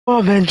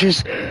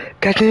Avengers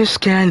got the new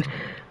skin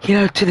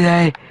here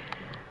today.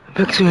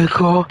 Looks really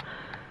cool.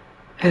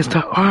 It's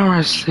the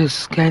armor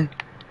skin.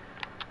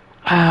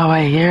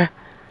 Right here.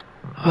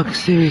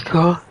 Looks really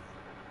cool.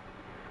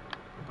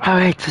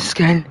 I like the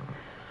skin.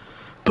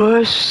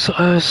 Bush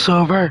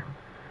silver.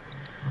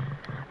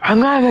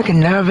 I'm gonna make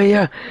another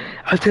video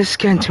of this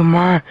skin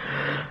tomorrow.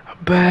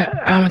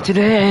 But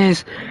today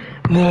is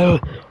the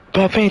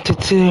Buffing to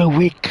 2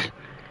 week.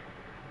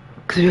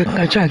 Cause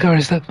I'm trying to cover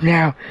this up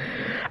now.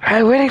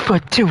 I waited for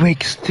 2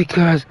 weeks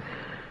because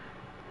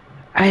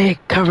I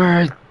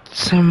covered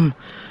some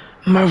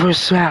Marvel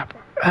Swap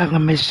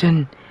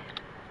mission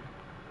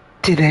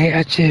today.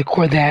 I should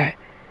record that.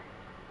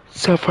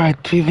 So far,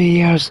 3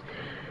 videos.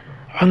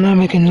 I'm gonna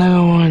make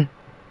another one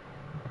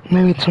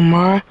maybe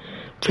tomorrow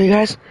for you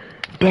guys.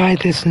 But I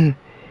listen.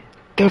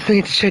 Don't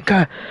forget to check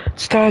out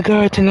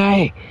Stargirl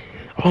tonight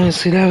on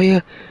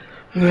CW.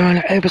 We're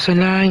on episode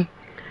 9.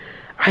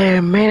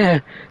 I made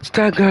a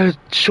Stargirl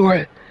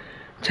short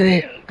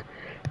today.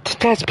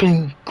 That's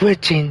been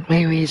glitching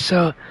maybe,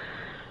 so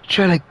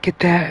try to get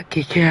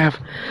care of.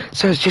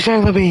 So it's just not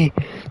gonna be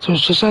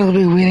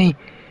reading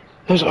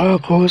those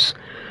articles.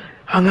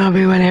 I'm gonna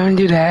be running and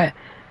do that.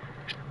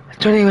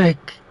 It's only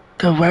like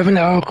the relevant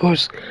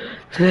articles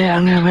today.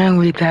 I'm gonna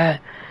read that.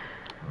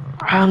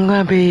 I'm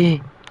gonna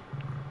be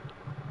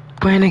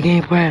playing the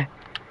gameplay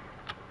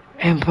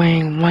and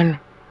playing one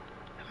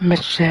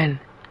mission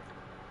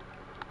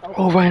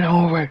over and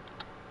over.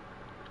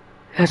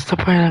 That's the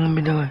plan I'm gonna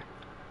be doing.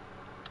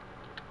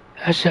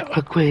 I should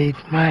upgrade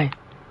my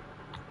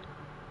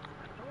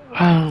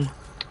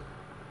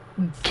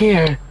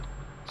gear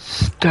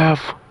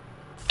stuff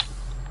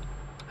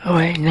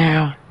right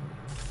now.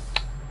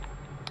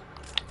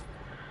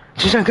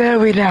 Just not gonna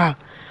read now.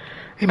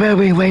 You better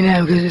read right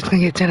now because it's gonna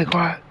get 10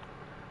 o'clock.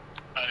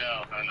 I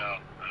know.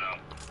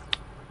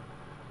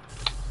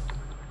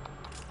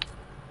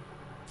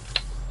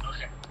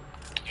 Okay.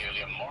 Here we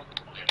have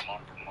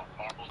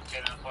Marvel's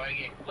Kevin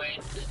Feige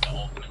explains the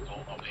ultimate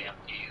goal of the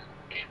MCU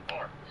Phase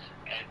 4.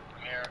 And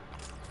premiere.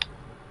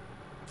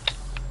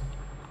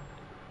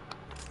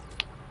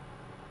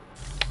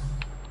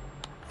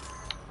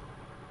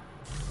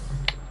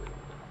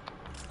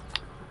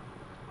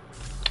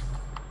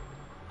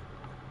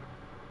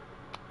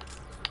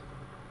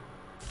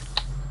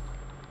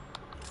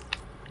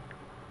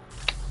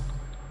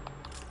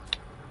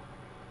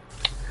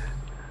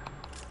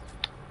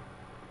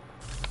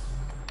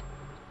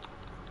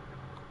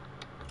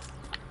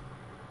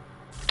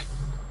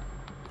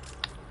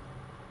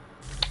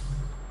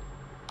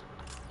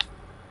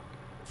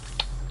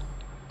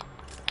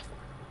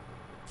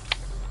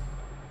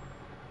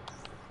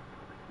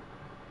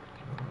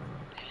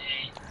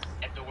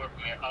 At the world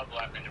premiere of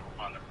Black Panther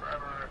Wakanda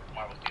Forever,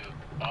 Marvel Studios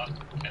boss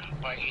Kevin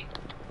Feige.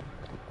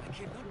 I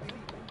cannot believe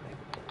it.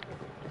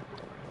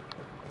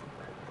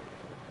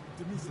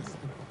 Demesis.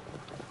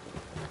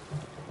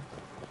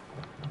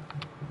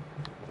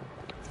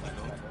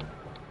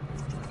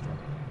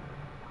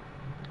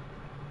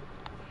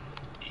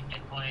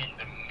 Explain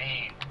the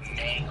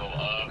main goal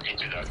of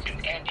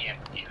introduction and the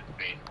MCU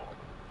Phase 4.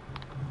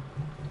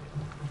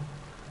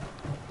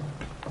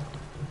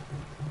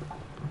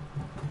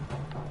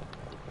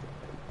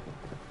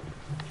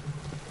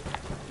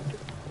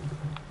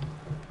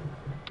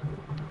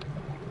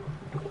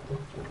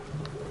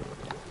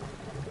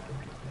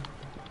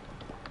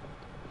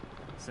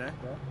 Sir?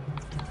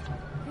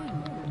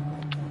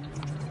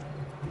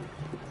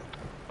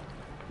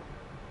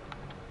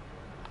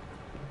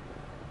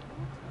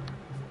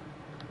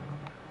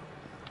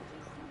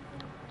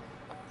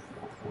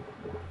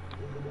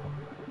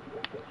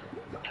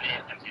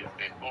 MCU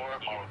Phase 4,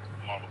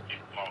 Marvel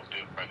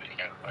Studios President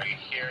Kevin Feige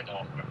shared the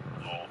ultimate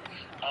goal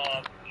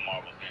of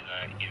Marvel's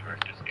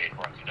Universe's Phase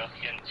 4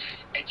 introduction,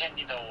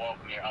 attending the world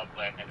premiere of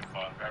Black Panther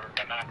Wakanda Forever,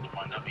 the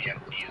mastermind of the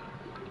MCU,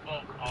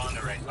 spoke on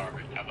the red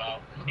carpet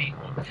about the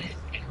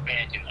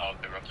expansion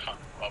of the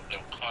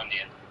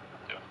Wakandian.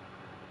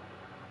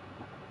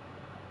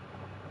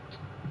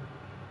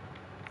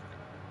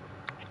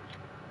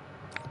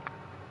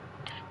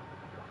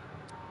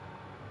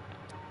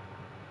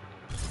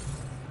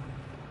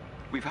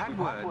 We've had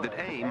word that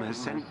AIM has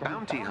sent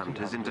bounty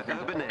hunters into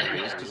urban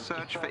areas to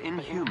search for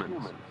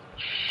Inhumans.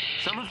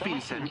 Some have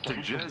been sent to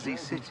Jersey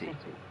City.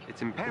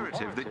 It's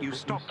imperative that you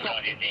stop them.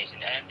 Wakandian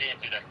nation and the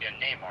introduction of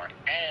Namor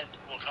and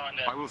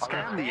Wakanda. I will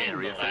scan the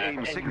area for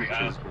AIM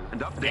signatures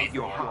and update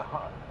your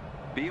HUD.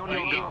 Be on your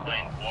guard.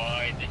 Explain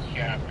why the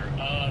chapter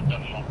of the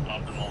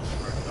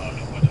multiverse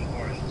saga was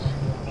important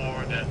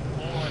for the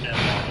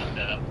Marvel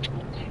setup.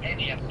 And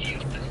the MCU,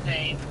 the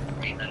same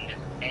reason this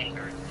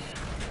anchored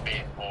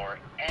Phase 4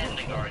 and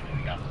the Guardians of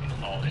the Galaxy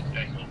Fall is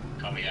special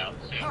coming out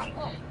soon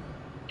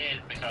is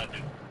because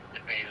the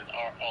phases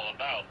are all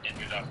about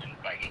introductions,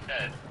 like he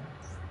said.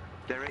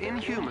 There are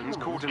Inhumans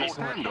caught in a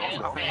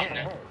standoff up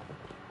ahead.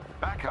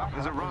 Backup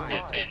has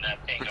arrived.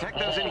 Protect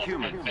those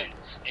Inhumans.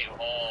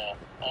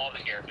 All the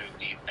characters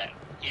we've met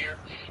here,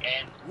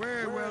 and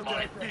Where will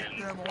they pick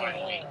them all?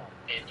 finally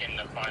in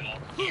the final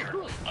year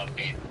of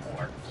Phase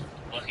 4.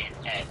 looking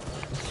at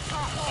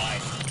why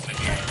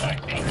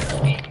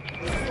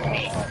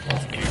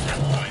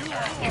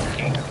I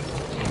think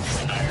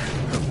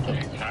the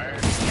entire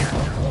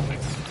character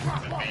with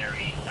the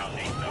very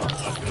foundation of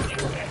what we do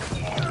as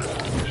Marvel.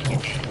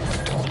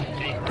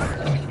 They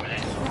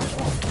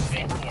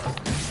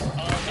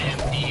all the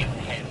MCU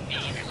has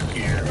needed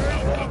share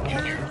of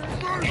computers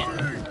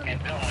and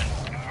villains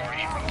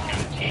converting from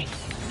Shang-Chi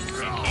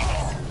and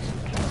She-Hulk.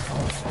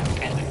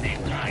 At the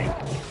same time,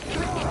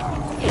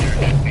 there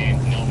have been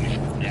moments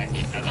that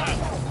allow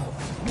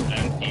the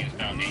MCU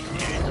foundation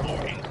to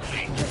explore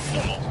including the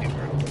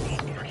multiverse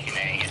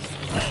shenanigans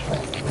of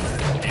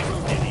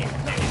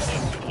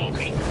the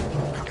Loki.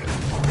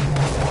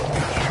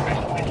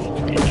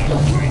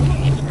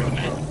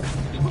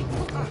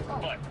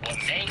 But what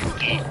makes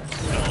it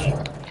so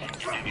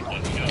continually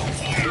what shows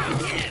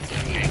is the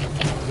mix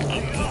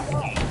of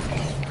responsibility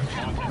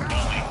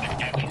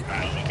that having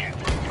battle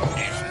against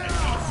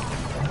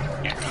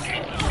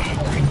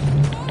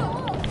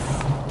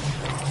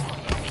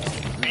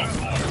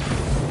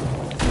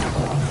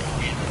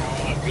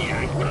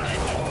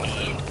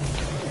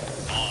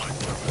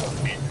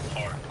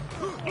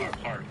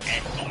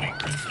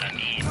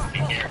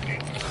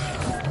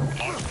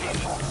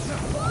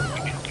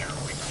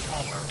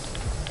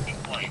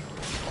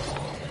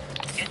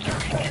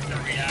it's a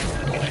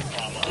reaction to the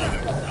trauma of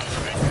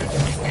Avengers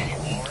Infinity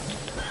War,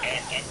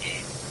 and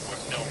indeed, we're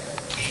still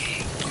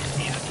seeing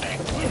the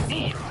effects of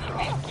these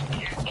movies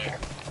years later.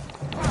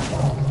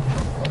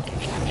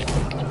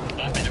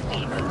 I've been a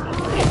brother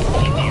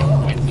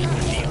with the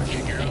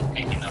superhero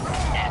picking up the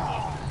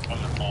mantle from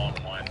the fallen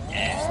one,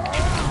 and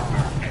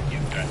as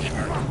you've got to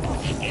earth,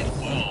 it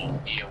will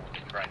be able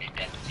to try to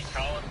identity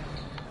column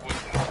with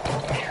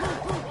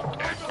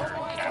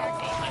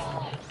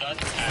thus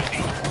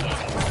having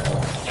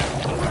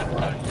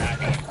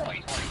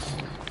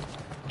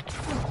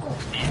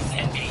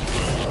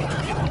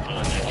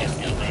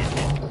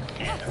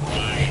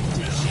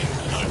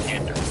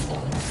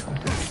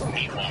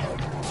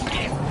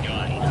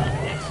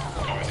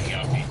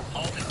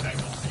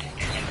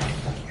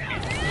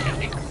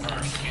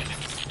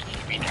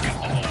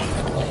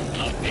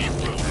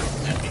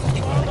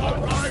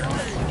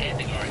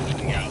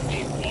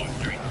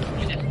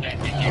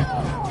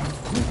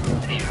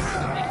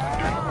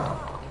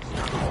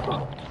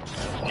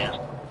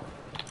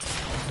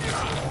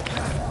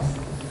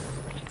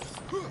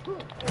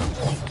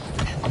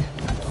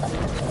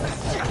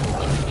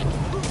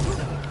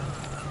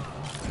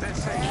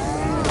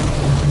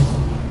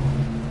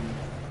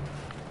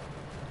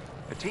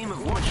A team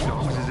of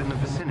watchdogs is in the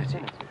vicinity.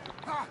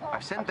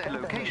 I've sent their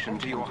location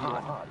to your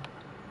HUD.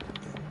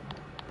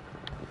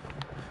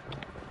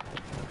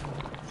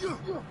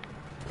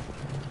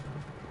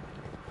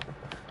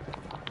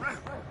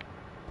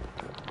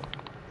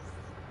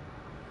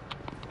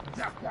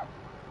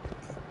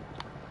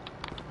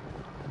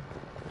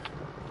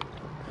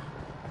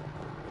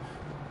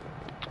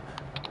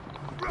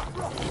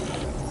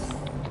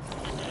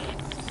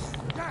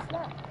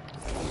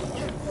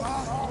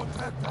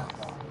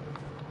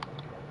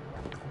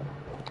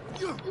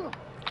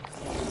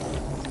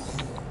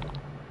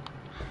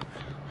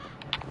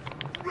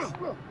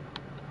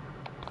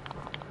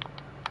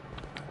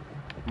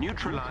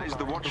 Neutralize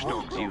the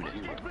watchdogs unit.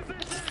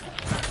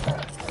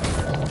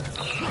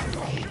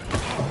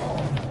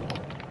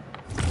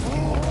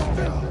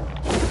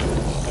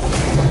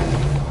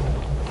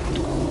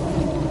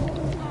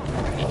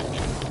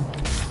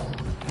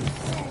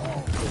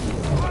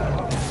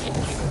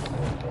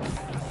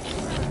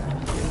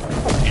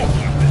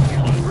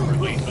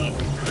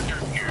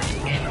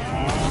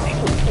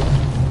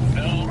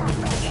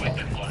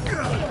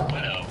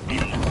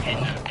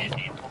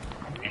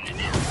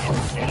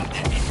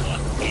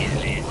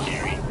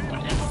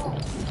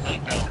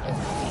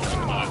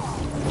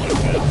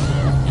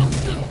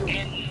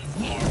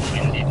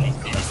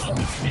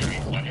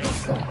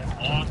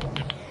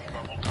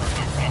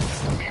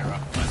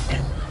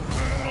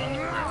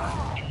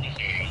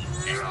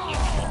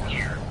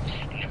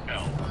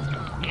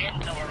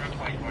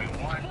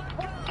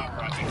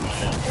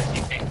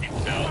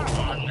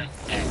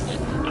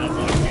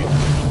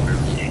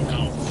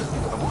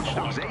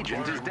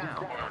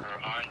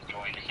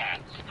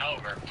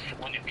 However,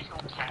 when the visual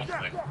task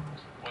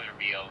was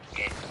revealed,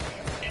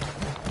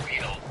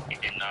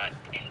 it did not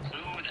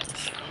include the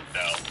food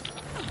bell,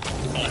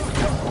 but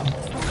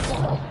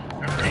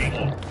during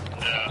the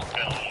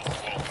film's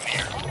world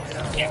premiere,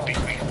 it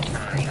basically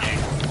confirmed that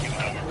to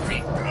our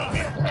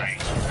pre-COVID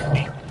price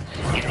in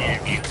the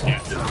interview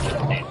that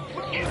they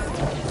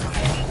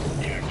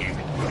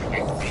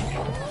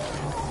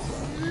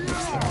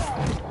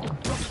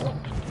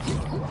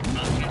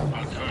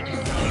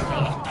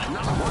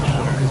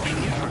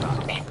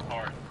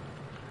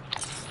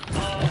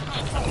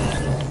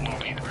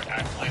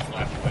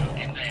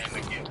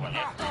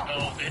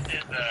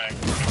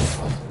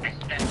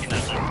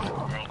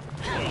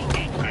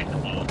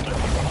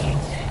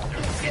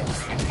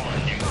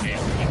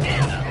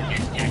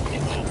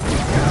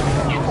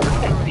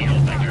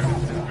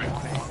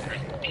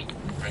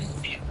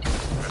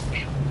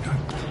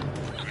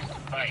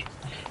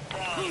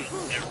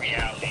the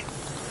reality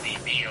we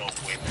deal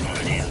with on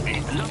a daily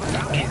basis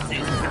is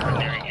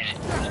extraordinary and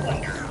it's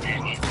under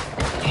and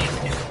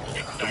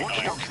The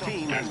Watchdogs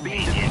team has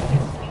been defeated.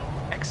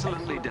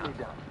 Excellently done.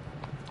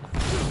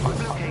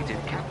 I've located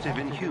captive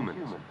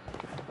Inhumans.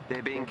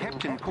 They're being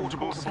kept in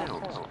portable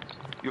cells.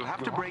 You'll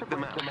have to break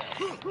them out.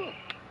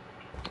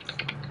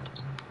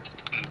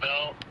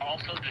 They'll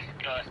also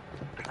discuss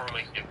her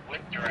relationship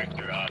with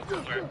director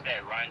Cooper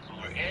said Ryan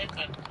Cooper is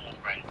a cool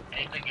friend.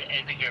 Is a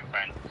good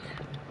friend.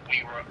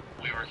 We were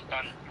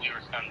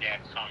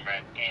Sundance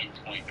comrades in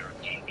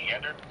 2013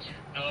 together,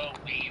 so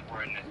we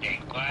were in the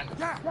same class.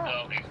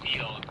 So it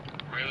feels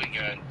really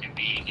good to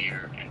be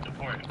here and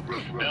support him.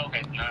 Bill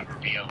has not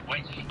revealed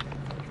which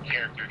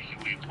character she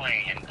will be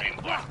playing in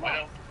Black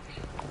Widow.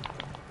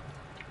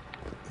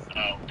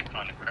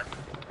 On the forever.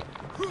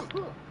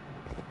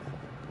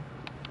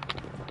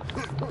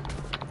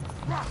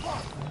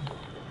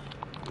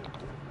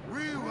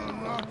 We will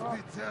not be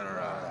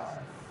terrorized.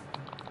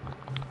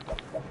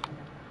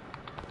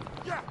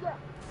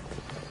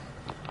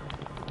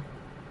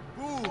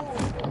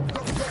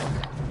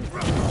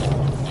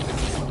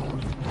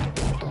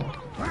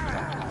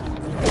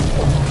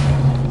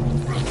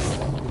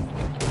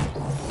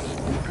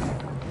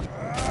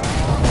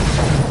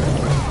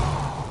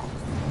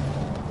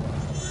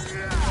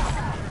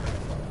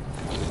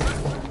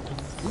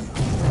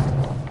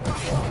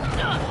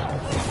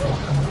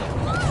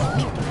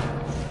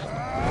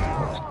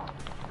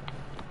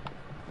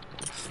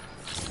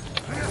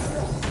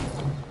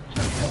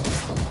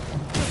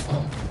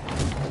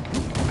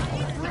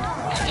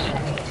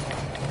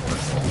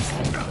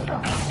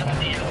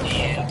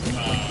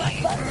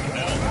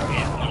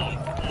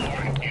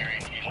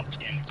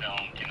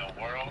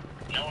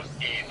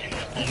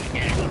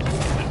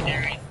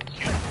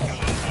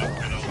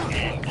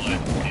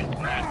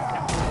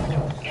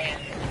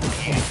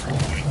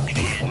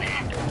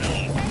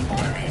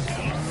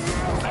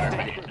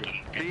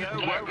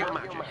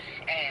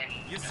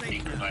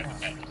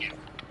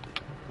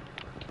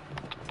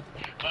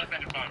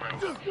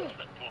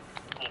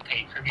 Will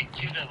pay tribute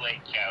to the late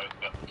to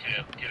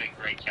the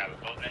great Chadwick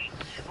Boseman,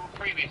 who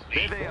previously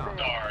There they are.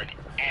 starred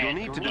as You'll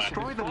need to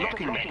destroy the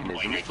locking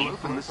mechanisms to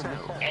open the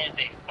cell. as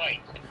they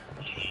fight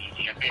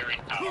nefarious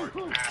powers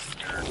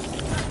after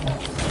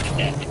the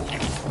death of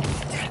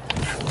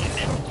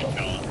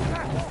T'Challa.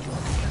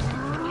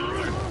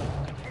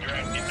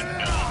 Directed the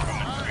film from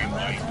a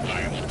screenplay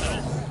by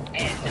himself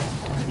and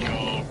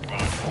Joel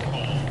Roger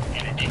Cole.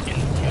 In addition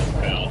to the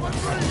film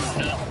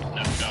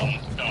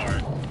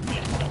stars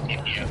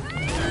Cynthia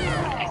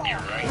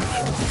Wright,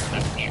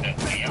 Leticia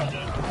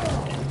Fiallo,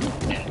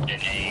 and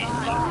Danae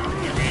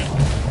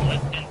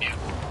Winston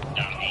Duke,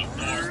 Dominique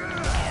Thor,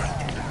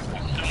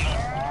 Suma,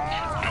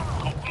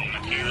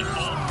 Michaela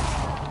Cole,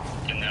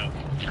 Janelle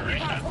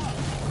Teresa,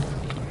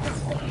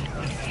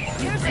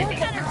 Morgan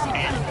Freeman,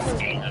 and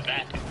Dana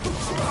Bassett.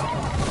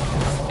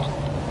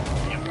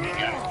 And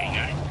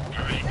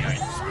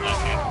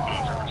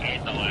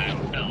the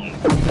last film,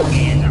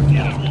 and our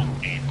beautiful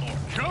phase 4.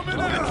 Coming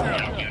at you!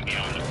 Now going to be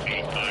on the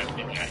phase 5,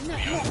 the next to be on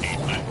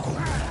phase 5.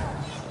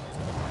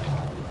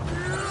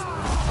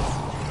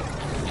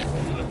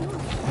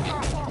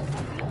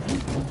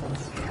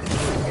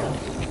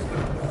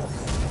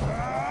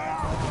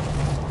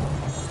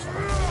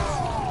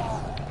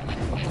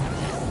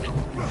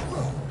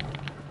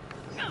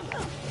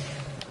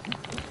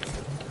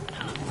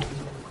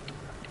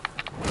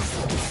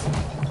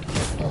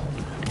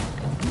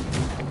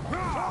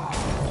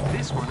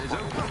 This one is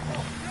open.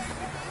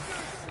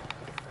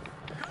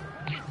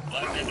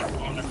 London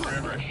on the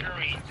river,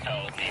 Shuri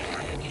tells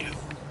Abraham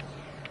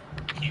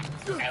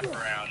to F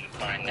around and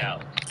find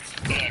out.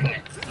 And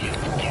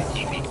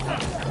TV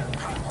stuff.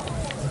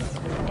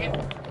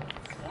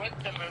 With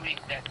the movie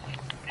set to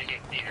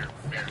hit theater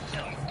very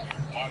soon,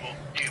 Marvel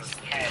Studios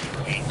has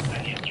released a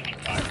new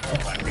TV5 for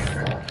Black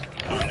Panther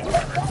on the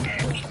river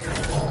and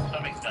features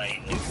some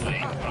exciting new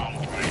footage from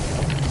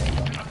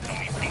Ryan's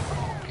upcoming sequel.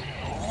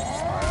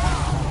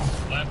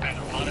 Black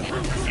Panther on the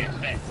river gets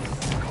set.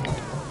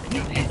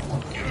 New hit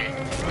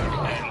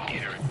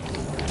theater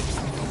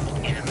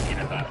in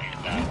about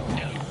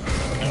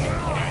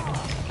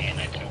in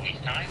like 2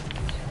 weeks' time.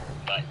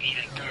 But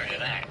even sooner than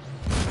that,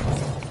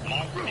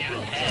 Marvel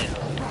Studios has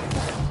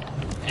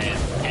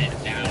now aired a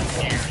new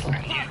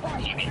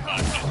TV5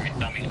 featuring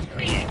some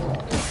extreme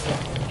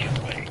new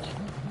footage.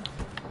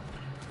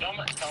 Some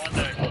of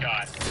the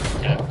shots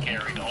have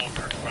carried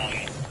over from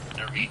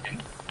the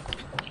recent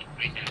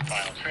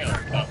final trailer,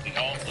 but we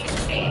also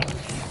see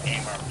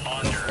Amber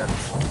ponder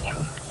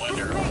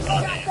whether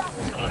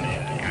on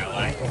an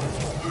ally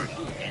or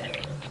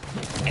enemy.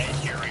 And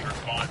Shuri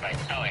responds by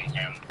telling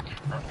him,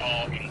 for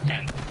all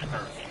intents and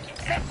purposes, to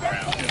F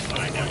around and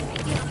find out.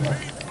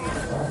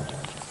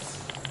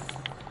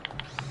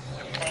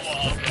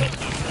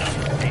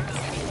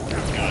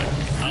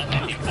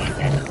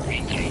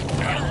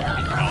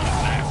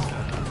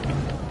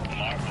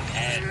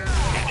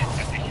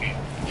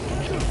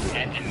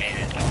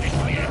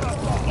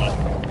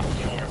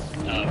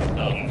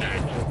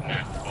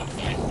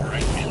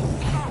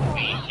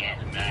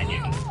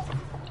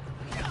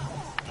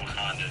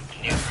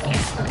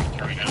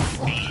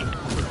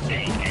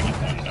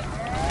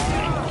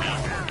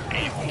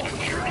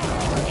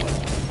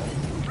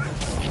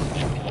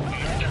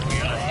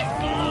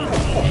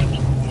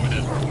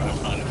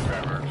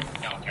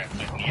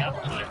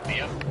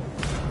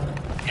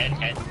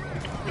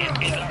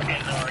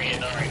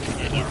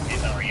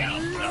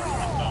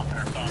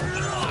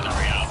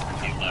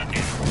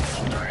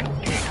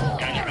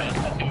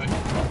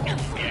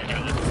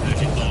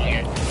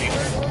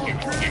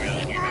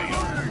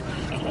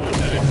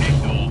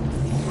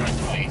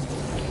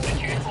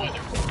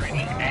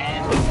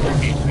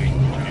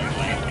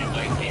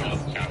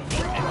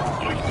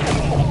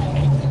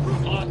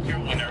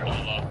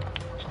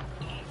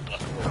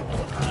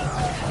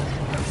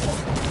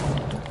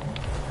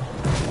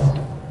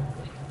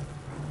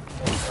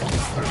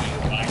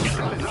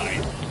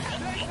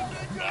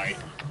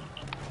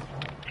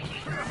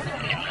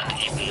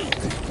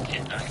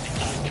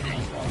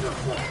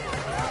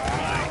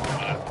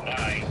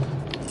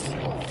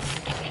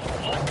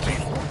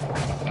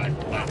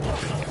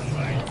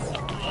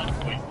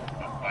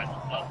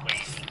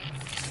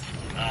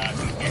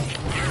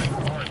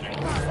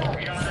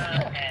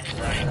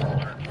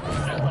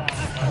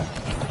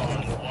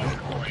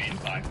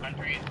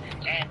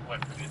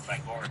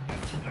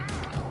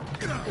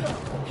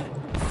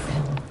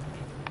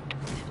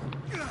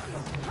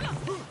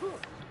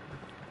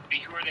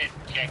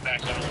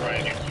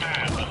 already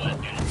have a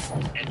legend.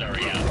 It's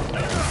already out. So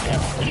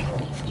yeah,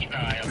 keep an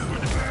eye out for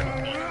the first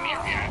social media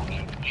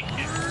reaction.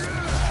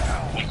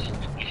 We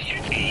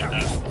should be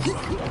online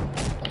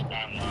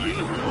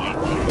for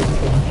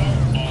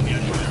all the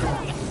other.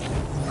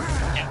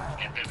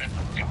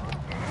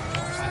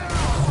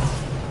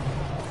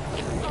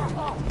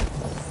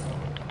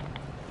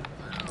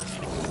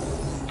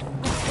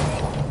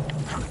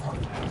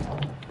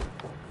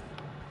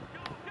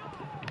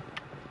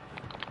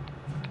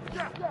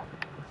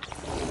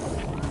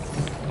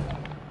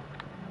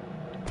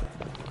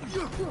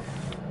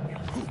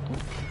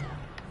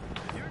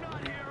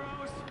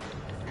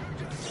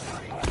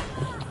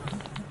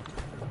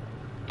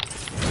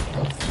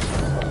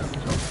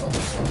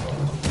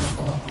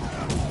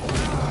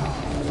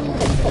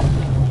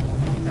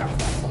 Yeah.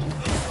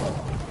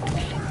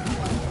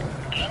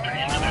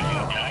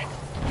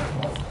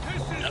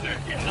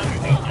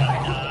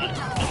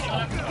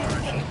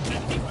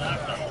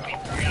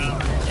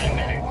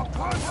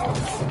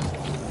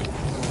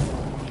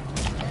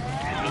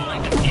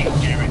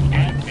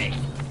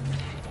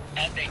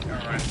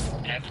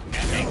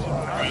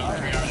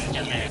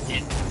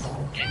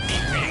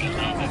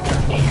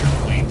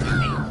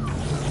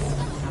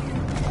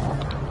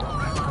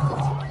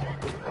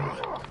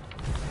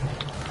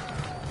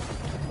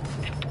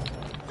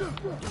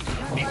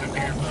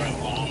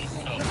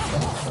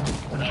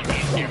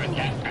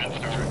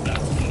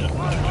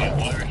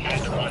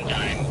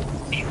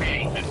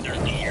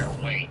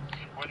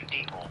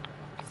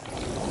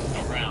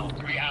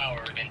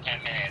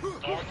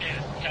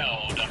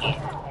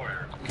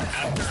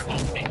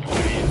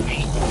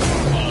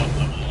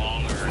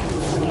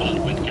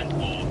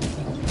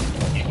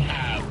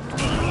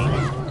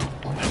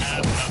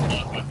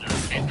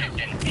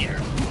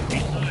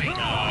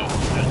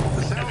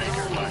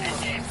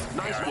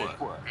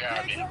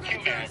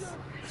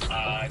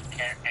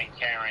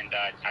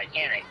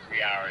 Titanic,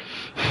 3 hours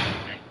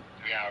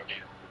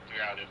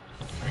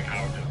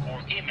and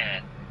 14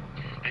 minutes.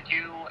 The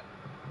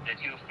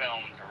two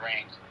films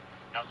ranked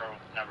number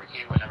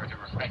 2 and number 3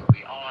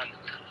 respectively on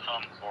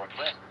for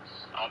lists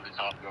of the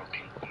top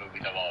grossing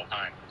movies of all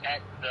time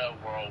at the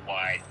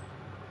worldwide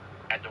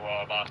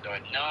box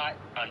office, not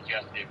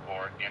adjusted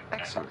for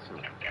Excellent.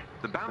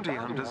 The bounty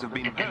hunters have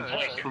been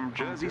purged from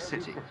Jersey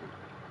City.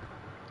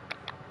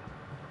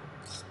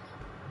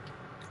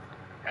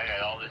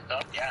 And all this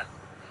stuff, yeah.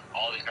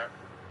 All this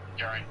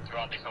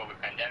throughout this COVID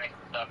pandemic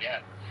stuff,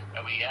 yeah.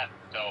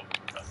 So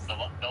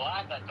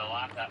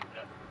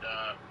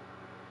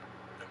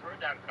the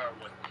first avatar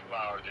was 2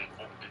 hours and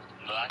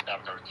the last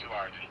avatar was 2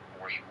 hours and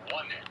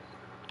 41 minutes.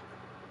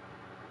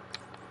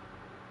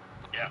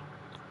 Yeah.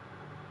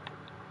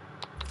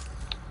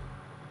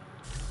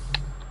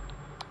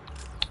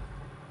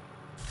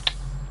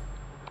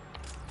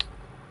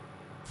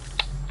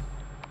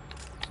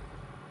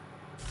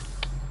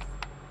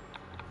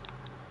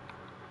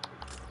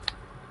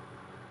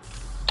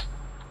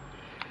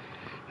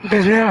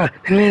 Because now,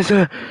 and there's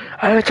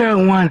Avatar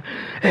 1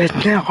 is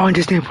now on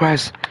Disney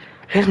Plus.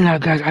 If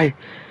not, guys, I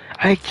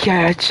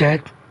can't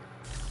check.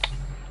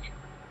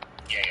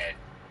 Yeah.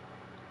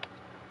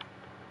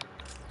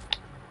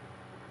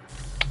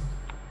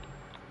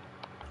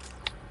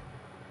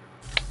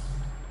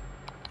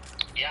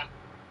 Yeah.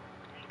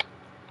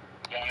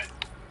 Got it.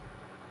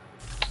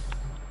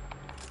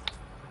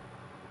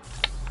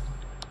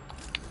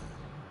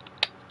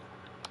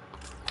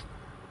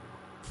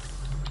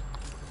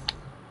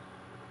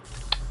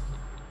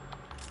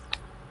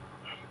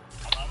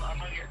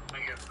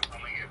 I'm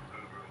gonna get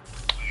food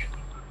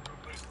real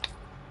quick.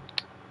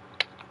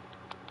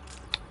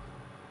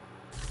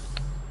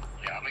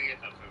 Yeah, I'm gonna get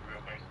some food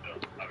real quick, so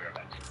I'll be right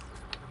back.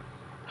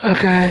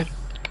 Okay.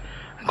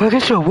 Go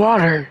get your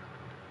water.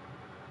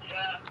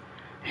 Yeah.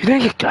 You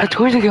think I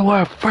told you to get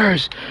water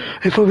first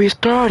before we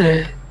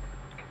started.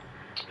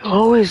 You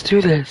always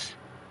do this.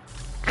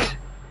 Yeah,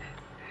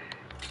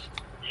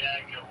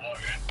 get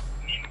water.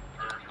 Need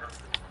burger.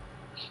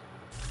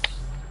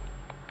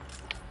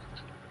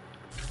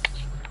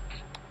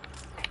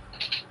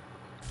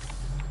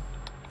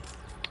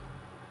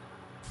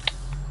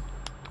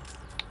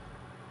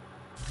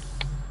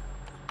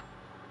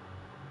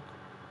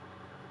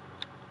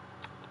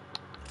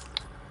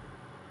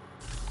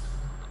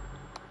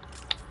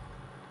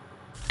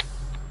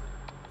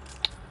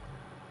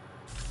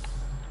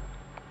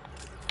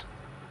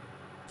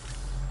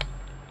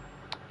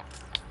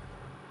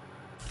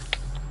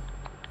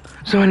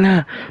 So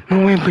now,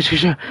 my waiting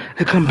Patricia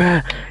to come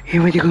back. He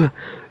went to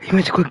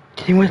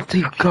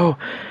go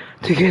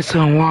to get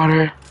some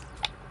water.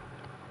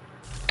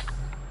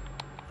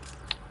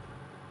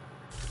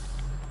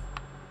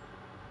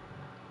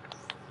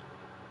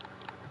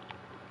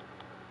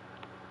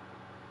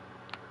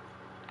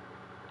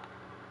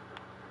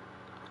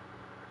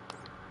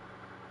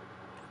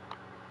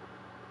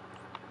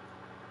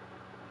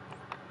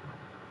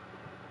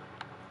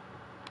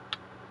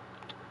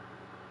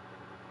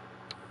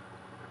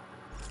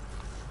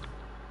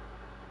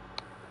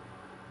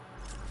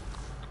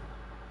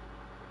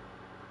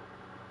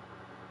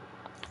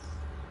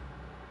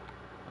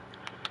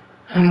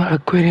 I'm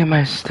upgrading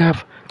my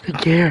stuff, the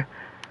gear.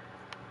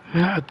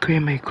 I'm gonna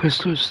upgrade my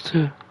crystals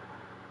too.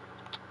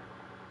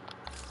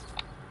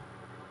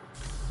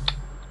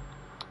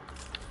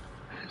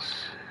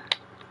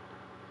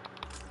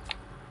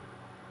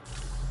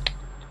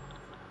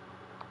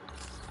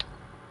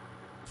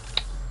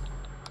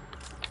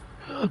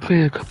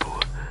 Upgrade a couple.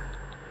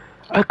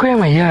 Upgrade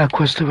my yellow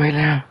crystal right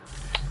now.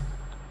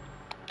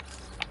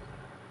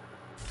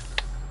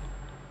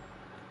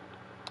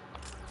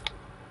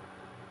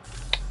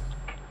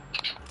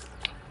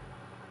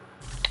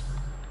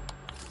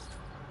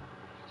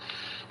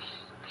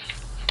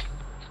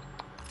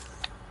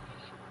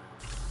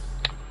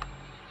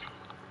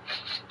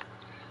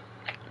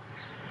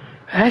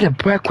 I had a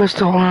black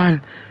crystal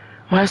on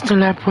Western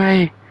left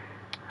way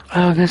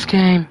of this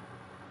game.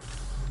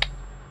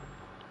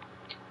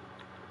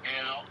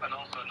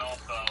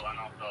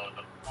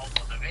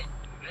 Also the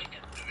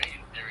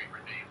Vision theory for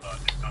the bug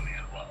is coming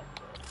as well.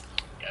 So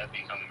yeah, it'll be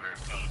coming very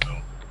soon. So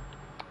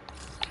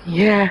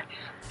Yeah,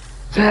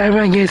 so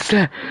everyone gets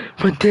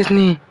for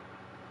Disney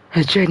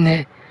has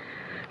it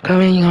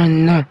coming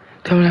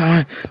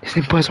on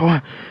Disney Plus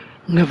on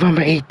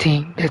November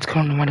 18th. That's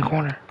coming around the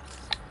corner.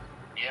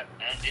 yep,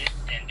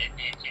 and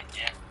Disney Channel,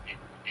 yeah,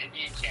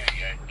 Disney Channel,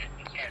 guys,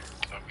 Disney Channel.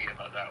 Don't forget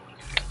about that one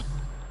too.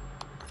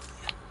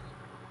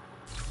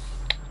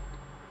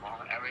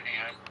 Everything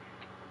else.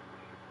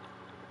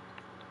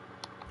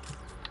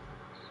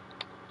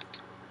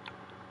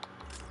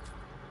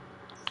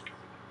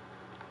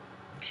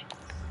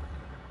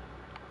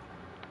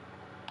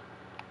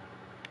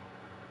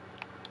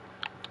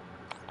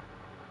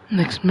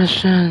 Next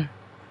mission.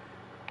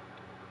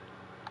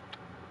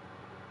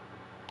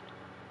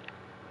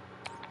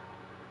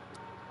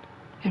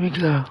 Here we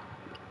go.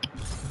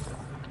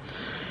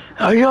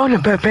 Are you on the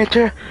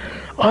better?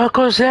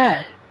 Oracle's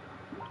that?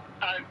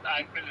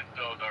 I finished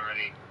those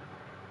already.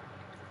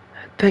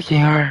 I think you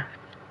are.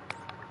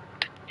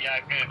 Yeah,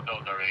 I finished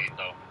those already.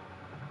 So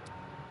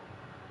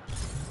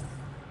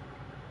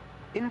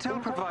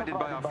Intel provided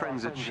by our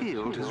friends at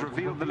S.H.I.E.L.D. has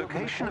revealed the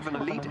location of an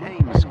elite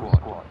AIM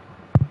squad.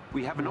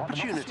 We have an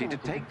opportunity to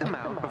take them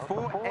out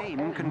before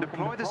AIM can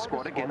deploy the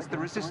squad against the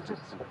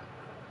resistance.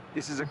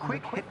 This is a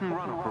quick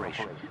hit-and-run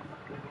operation.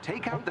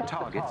 Take out the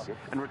targets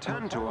and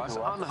return to us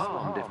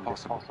unharmed if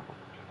possible.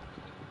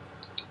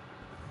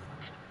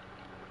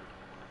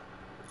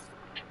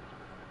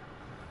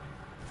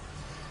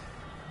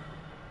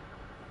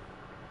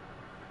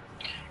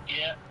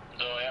 yeah,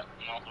 so yeah,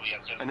 and also we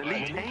have An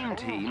elite AIM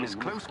team is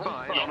close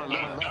by and on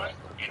alert.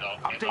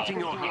 Updating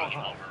your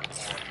HUD.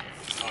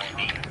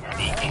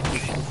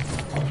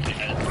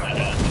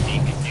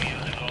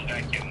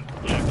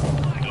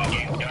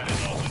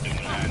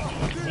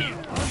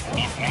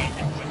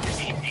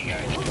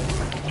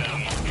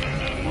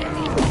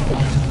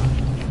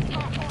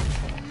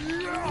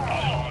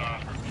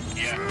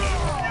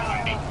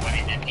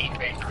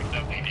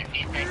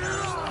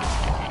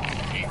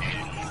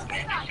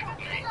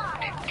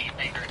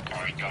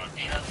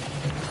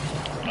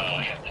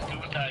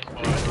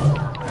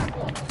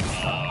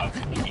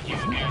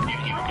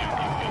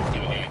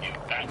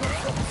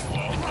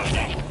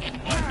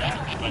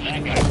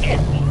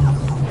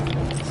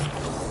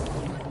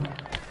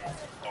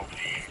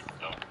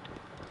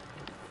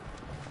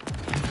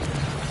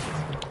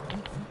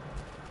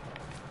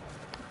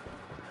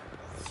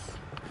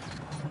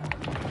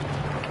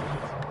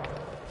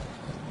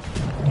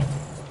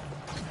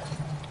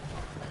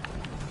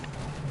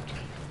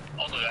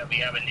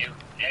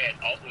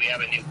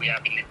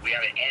 We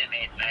have an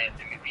animated night at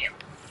the museum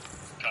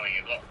coming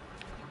as well.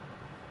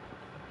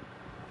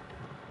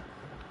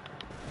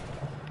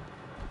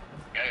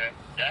 Okay,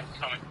 that's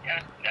coming.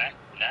 Yeah,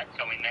 that's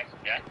coming next.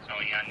 That's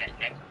coming on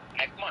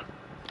next month.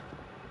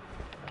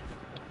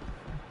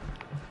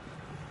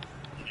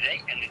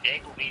 The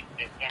date will be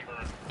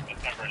December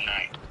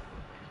 9th.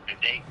 The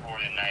date for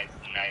the night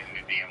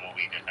museum will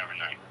be December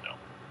 9th. So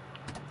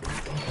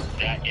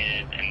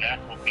that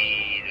will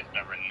be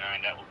December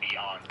 9th. That will be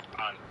on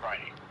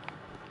Friday.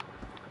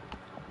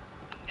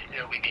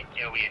 It'll be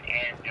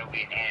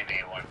an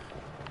anime one.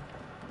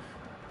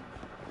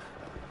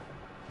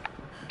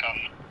 Come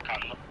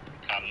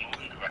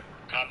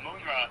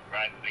moon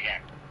rises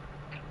again.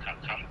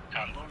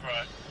 Come moon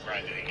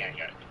rises again,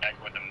 guys. That's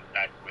what the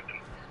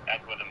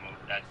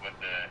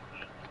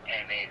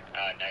anime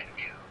night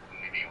museum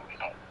will be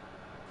called.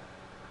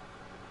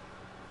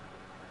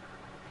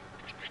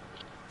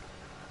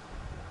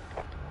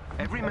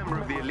 Every member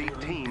of the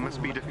elite team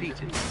must be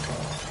defeated.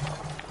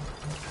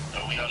 So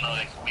we don't know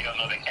the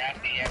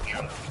casting yet. We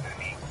don't know who's gonna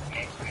be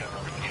next. We don't know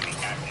who's gonna be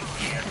casted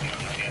yet. We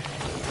don't know yet.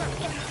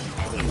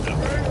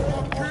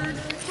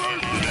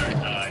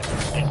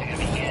 It's gonna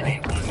be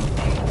anime one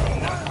from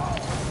that.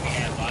 We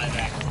had live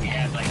action. We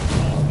had like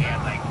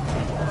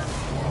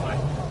four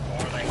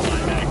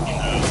live action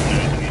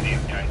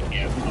museum guys.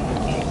 Yeah.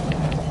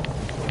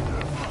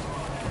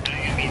 So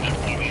you're gonna be the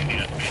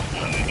fifth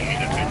one. You're gonna be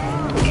the fifth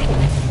one.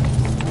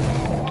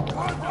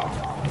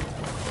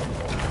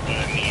 But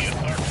I mean,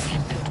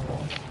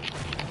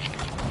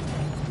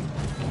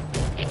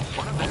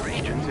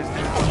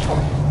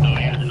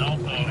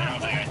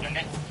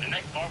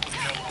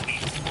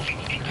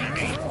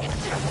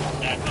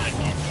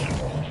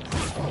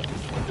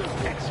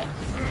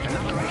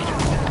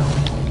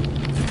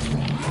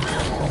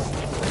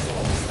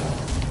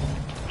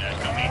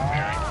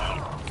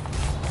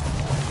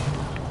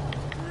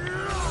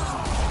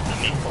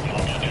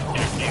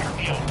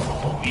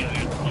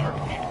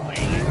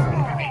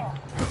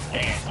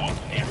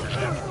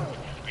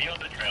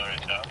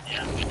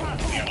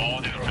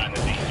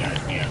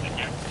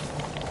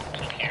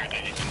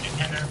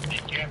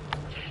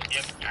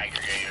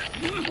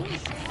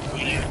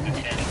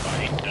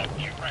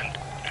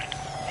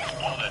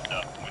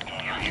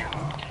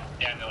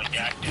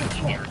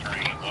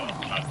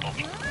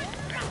 Kobe.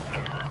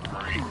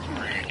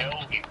 Murray Hill,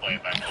 he's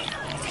played by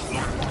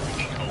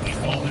Kobe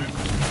Calder.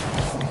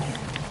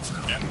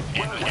 And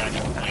we got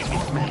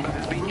Squad member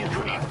has been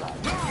neutralized.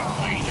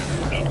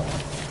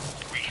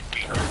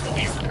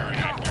 we return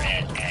after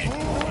and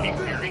Nick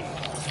Fury.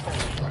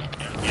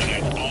 And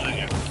that's all of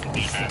them.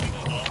 We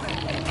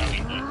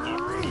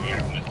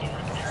have the Thor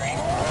theory.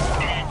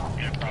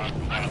 And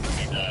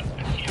probably the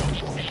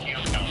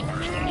shield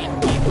counterpart.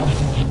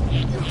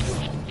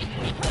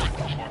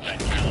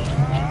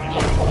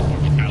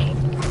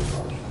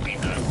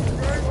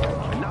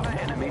 Another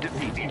enemy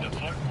defeated. The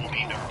Foot will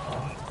be the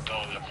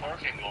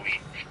Forking will be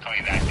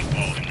coming back to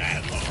go in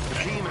that as well. The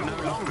team are no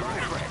longer a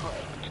threat.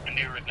 And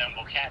they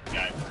resemble cats,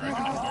 guys. The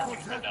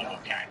Forking resemble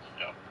cats,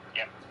 so,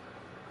 yep.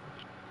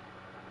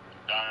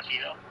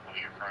 Donatello will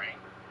be referring.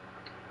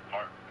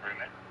 Mark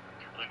Freeman,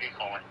 Olivia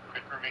Coleman,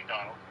 Christopher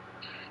McDonald,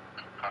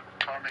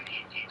 Carmen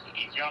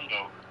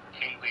Ejongo,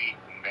 Kingsley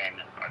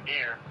Van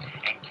Adair,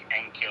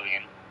 and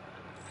Killian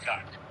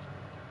Scott.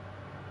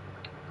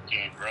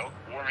 James Rowe,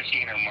 War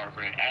Machine, and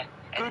Margaret S.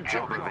 Good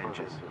job,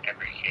 Avengers.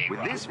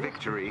 With this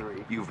victory,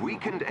 you've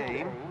weakened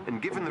AIM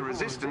and given the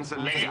Resistance a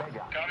leg up.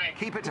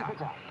 Keep it up.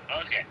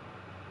 Okay.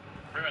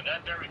 Pretty much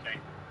that's everything.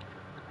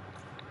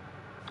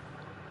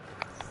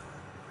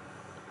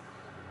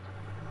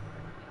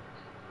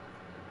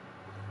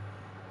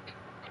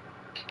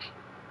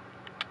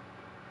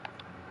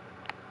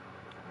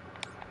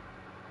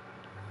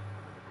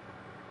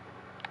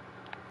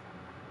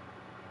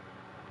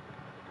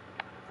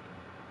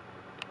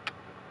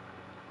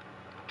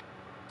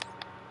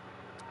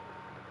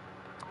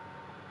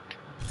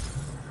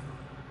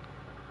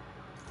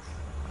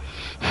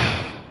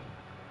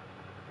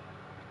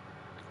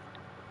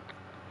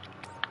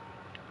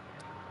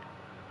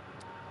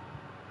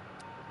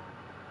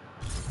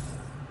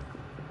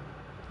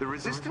 The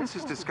Resistance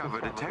has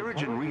discovered a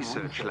Terrigen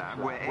research lab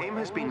where AIM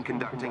has been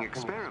conducting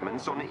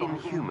experiments on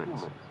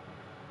Inhumans.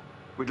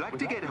 We'd like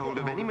to get hold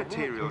of any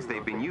materials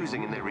they've been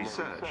using in their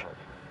research,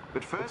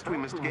 but first we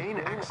must gain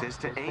access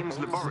to AIM's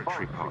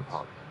laboratory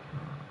pods.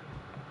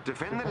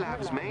 Defend the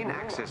lab's main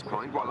access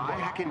point while I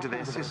hack into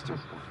their system.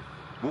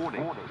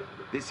 Warning,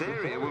 this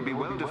area will be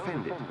well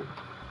defended.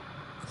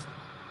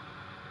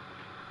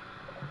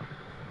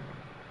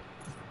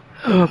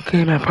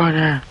 Okay, my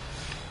partner.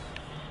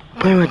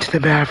 I went to the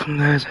bathroom,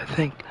 guys, I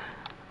think.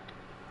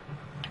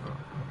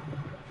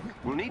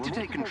 We'll need to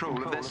take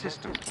control of their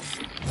system.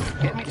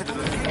 Get me to the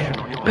location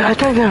on your... But I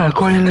think I'm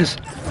recording this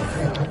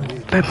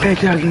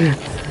back in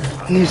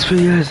these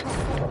videos.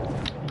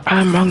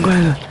 I'm going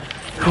to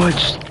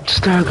watch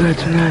Stargate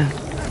tonight.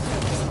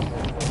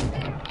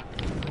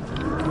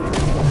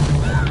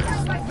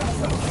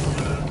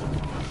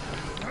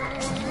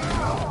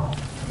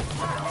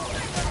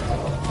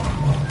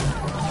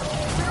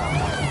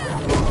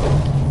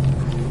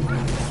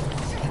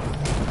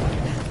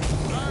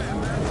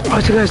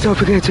 Also, guys, don't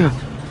forget to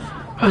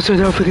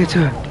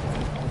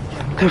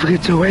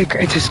like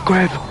and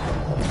subscribe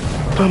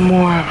for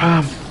more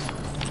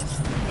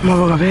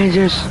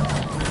Avengers.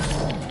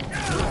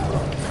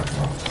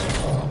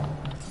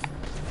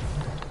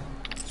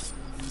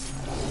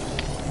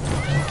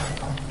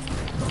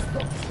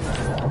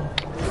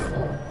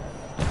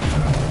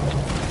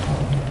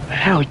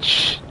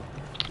 Ouch.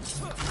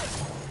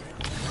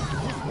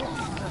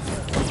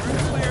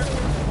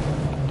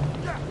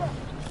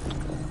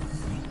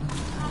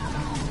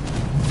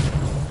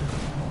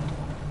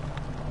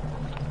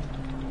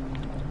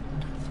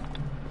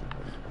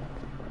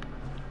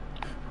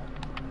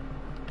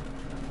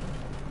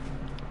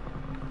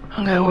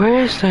 Okay,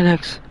 where is the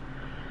next?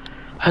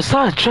 I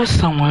saw a chest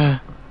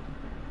somewhere.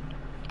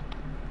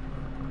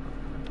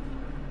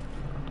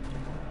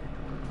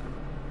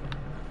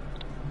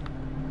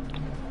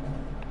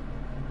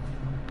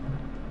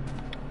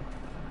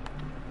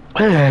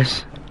 Where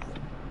is?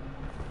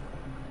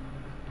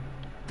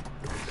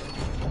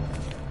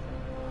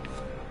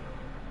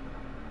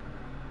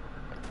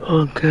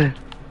 Oh, good.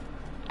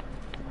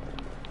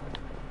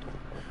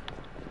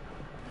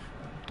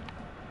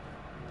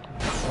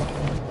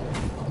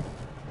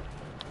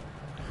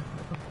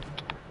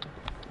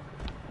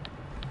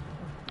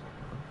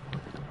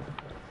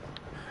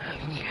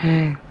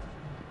 Okay.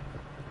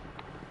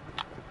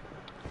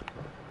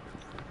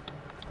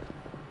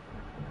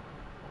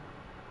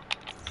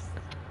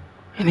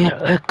 I need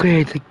to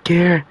upgrade the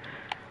gear.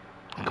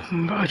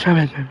 I'll try to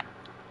make it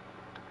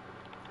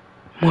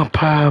more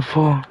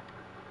powerful.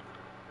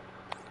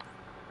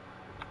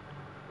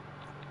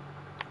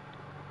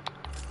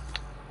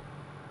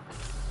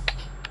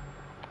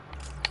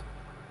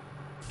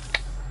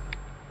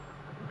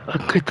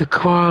 Upgrade the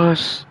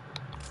cross.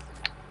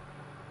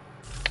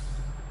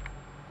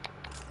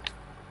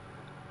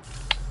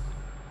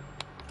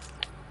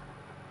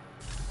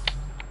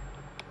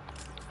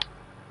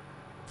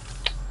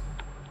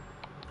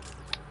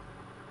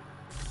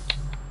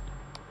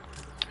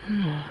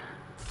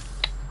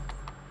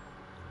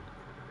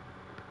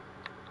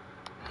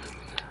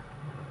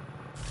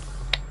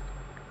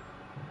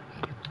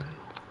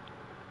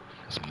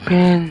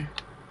 Spin.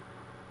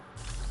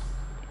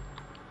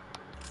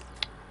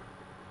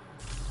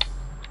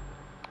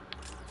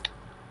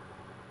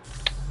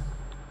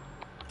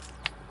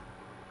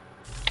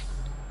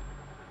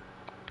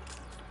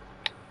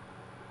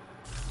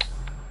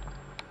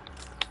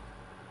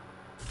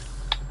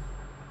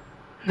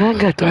 And I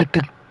got like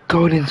the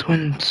golden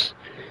twins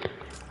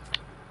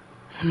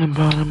on the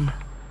bottom.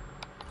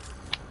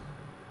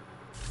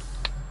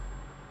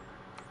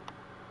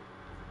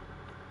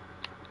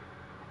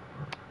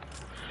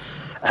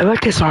 I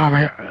like this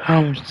armor,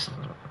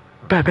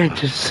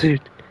 Avengers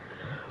suit.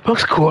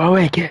 Looks cool, I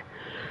like it.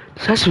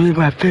 It's actually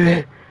my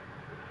favorite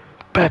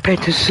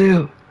Avengers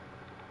suit.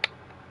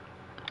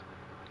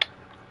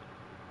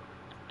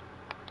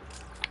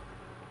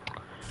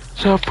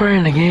 So far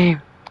in the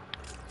game.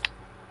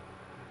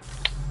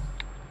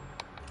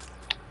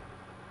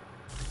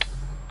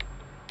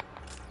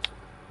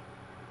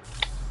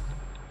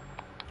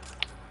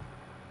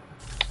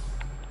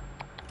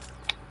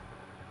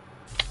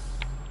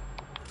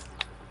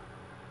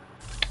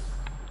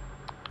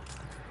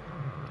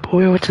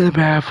 Boy went to the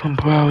bathroom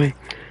probably.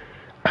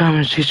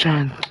 She's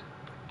trying.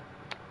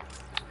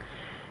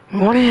 We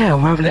only have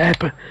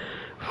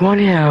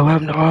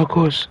 11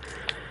 articles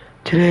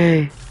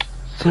today,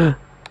 so.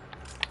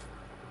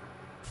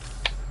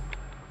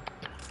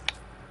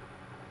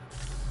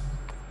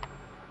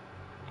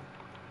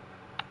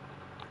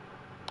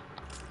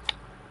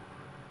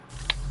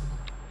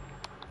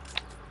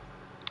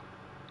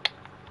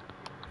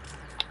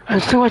 I'm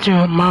still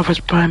watching Marvel's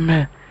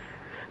Spider-Man,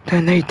 the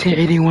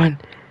 1981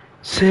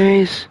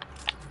 series.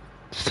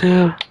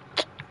 Still,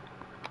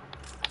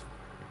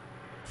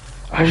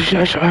 I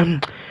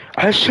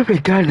should be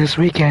done this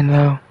weekend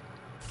though.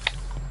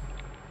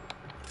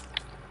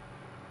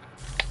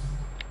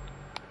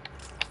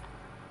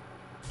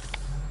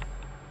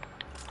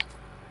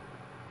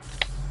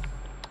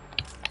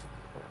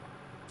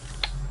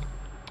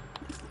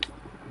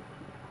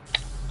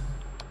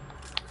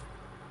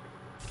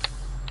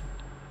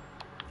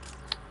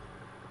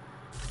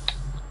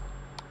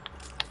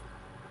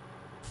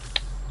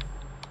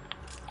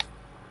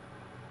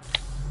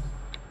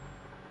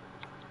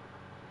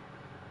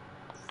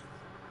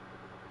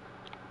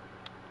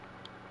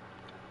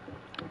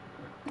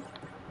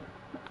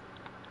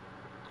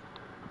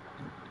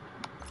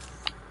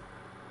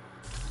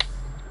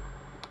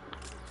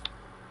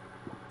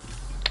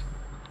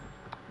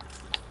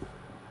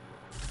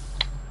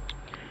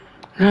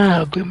 Now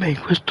I'll go make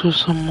crystals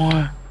some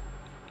more.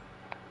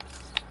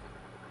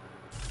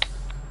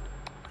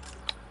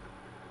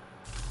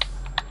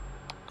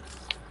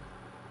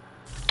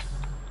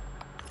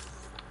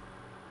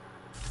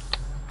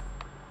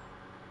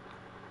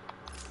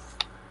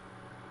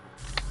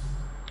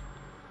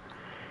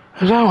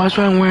 That's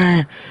why I'm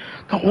wearing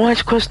the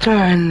orange crystal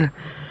and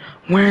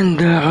wearing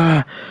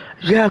the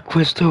yellow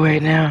crystal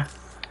right now.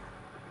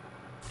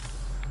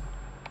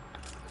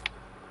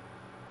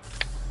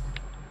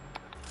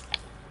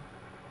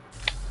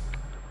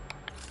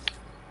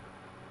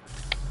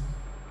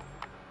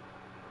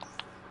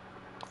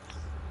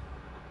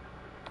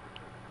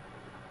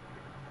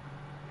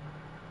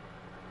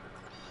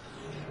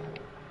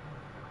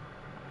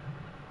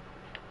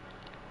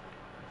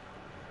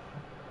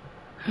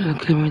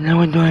 Okay, now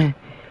we're doing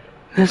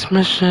this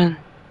mission.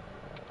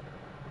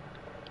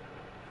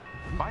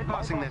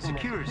 Bypassing their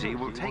security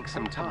will take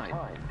some time.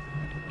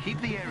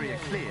 Keep the area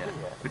clear,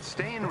 but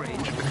stay in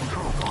range of the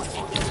control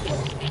point.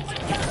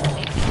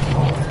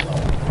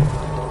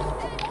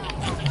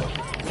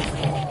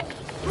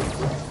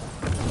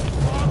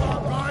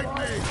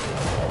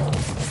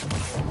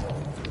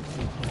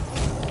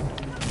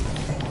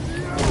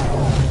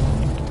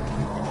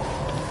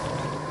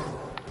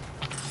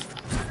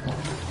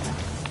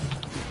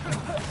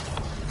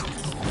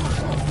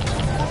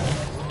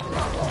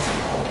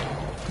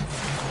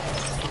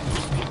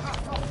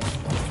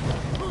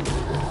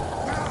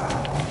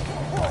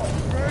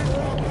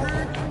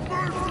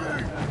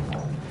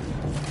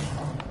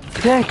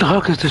 I think the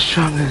hook is the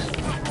strongest.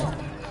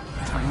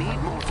 I need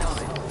more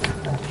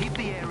time. Keep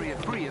the area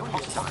free of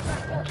hostiles.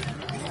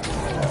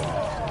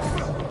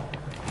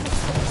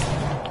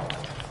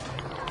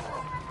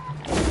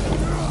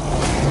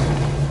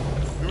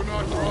 Do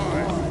not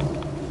try.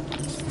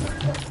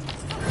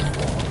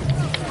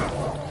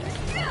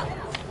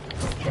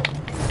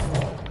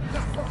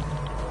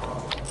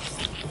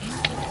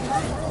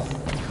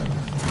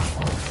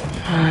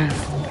 Fine.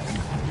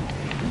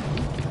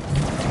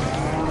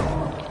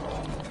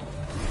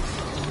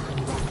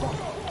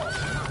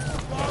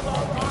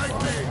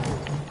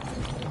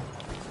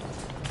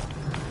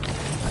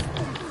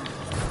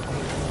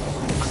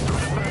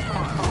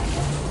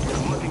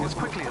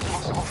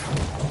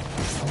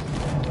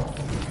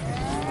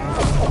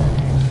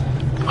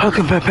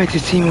 Welcome back to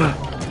teamwork.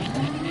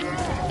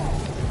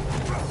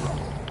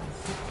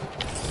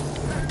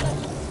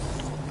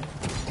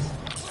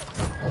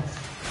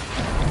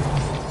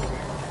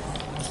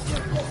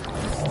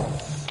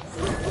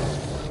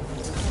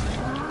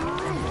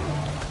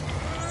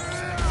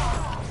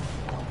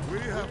 We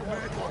have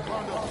made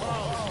Wakanda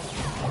proud.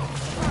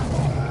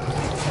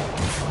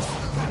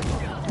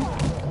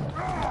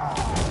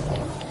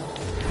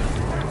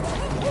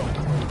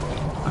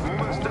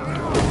 Almost done.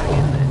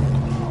 Hang in there.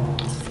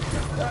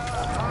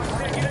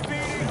 Take it a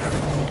beat.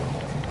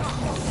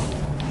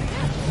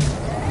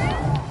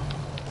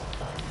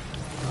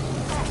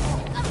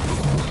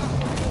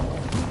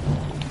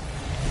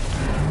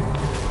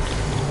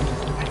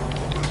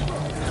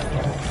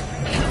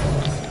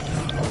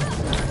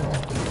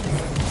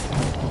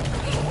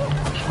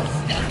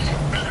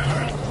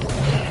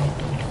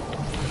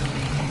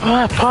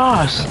 Oh,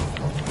 pause.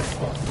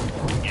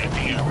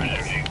 Yeah, we got rid of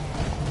everything.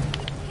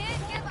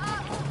 Can't give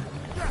up.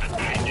 I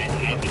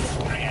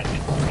had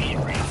this speed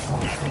read.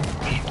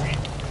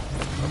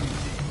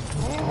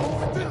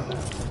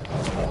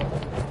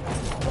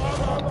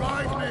 Father,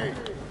 guide me.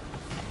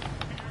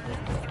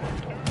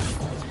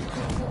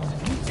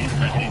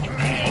 I had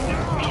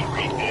this speed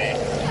read today.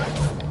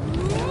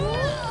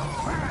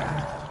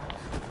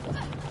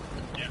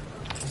 Yeah.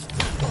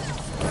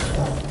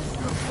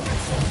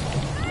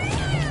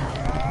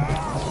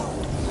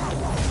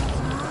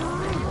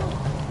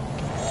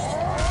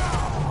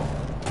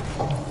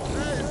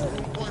 There is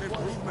room for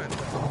improvement.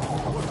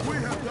 But we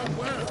have done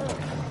well.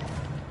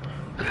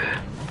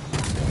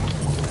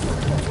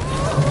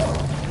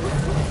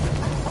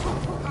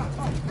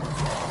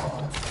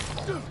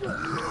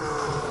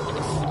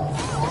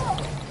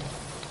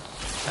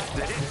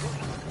 Did it?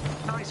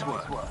 Nice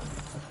work.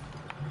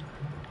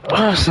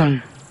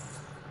 Awesome.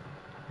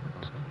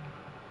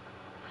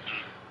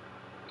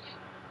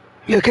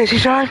 You okay,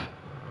 Sean?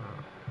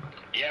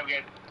 Yeah, we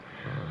had.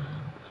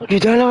 You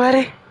done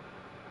already?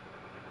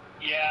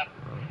 Yeah,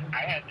 I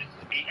had this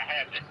speed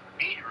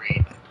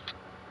read.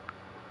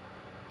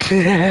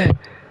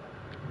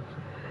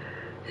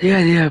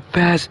 Yeah,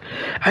 fast.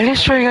 I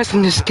just show you guys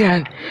in the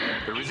scan.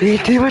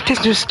 The with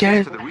this new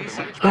scan,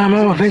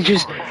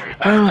 Avengers,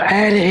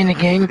 added in the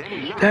game,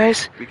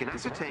 guys. We can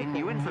ascertain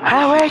new information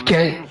I like on the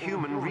it.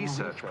 Inhuman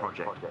research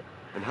project.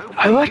 And hopefully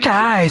I like the use it to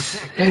eyes.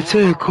 protect It's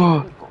more really of our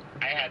cool. people.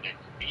 I had this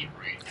speed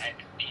read. For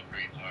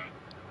him.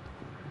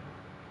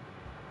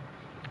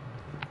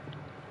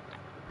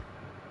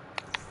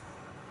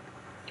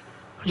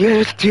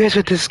 You guys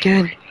with the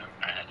scan.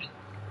 I had this.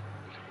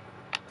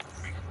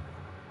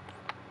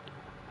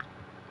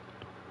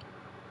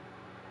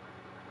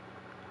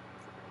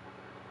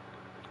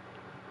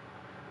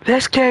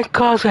 That scan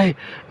costs like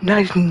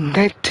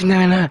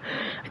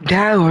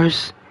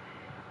 $99.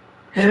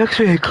 It looks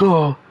really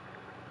cool.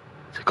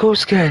 It's a cool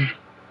skin.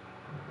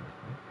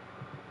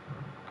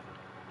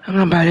 I'm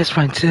gonna buy this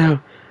one too.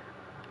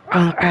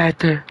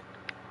 After.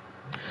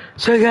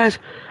 So guys,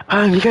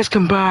 you guys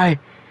can buy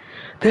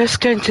this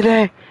skin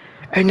today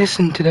and this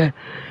one today.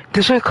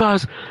 This one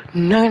costs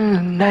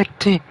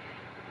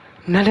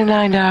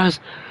 $99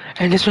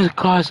 and this one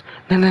costs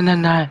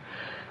 $99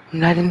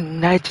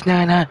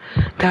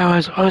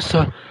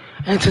 also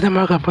into the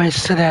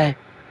marketplace today.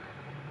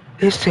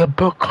 These two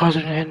both costs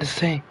are the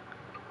same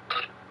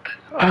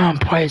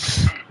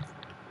price.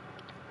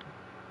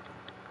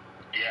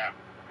 Yeah.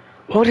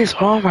 What is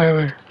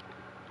armor?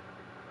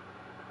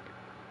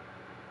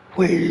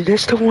 Wait, is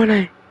this the one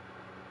I...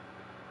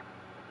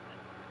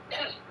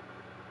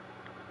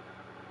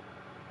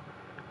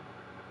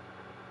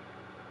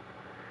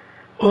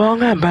 Well, I'm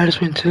gonna buy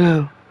this one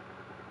too.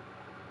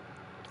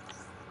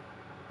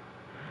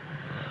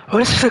 Oh,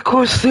 this is a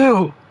cool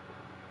suit.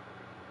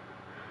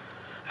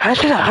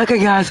 Okay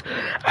guys,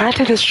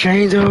 after this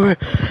train's over,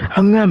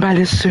 I'm gonna buy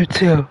this suit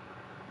too.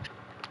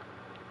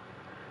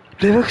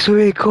 It looks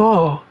really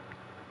cool.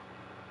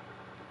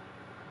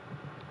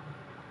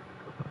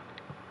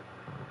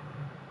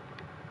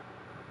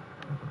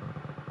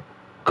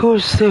 Cool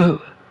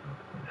suit.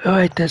 I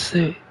like that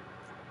suit.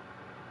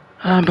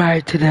 I'll buy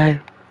it today.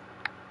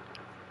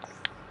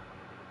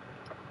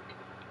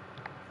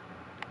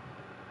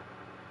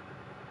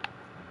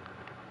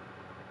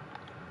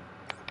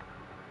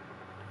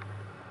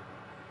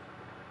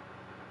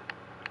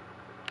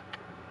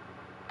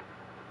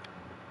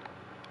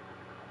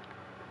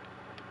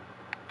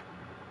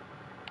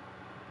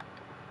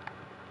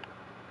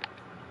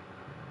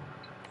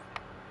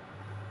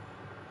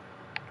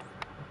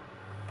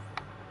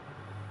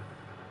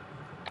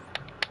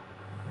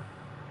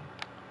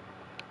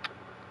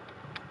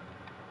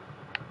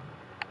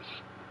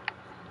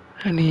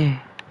 I need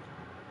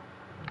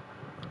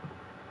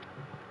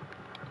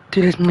to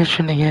do this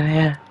mission again,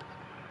 yeah.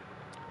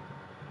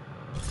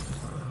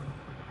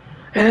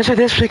 And so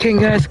this weekend,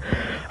 guys,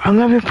 I'm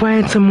gonna be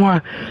playing some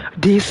more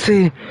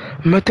DC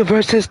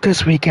Multiverses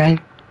this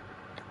weekend.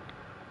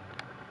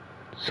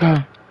 So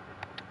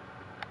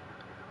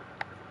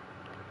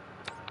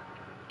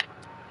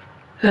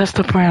that's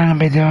the plan I'm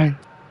gonna be doing.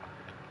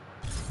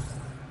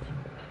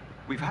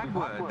 We've had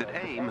word that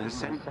AIM has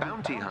sent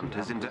bounty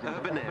hunters into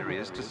urban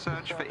areas to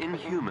search for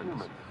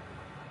Inhumans.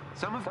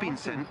 Some have been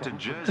sent to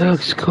Jersey It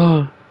looks City.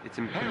 cool. It's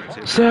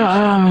imperative. So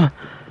what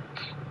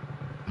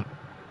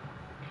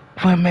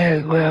Scan the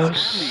area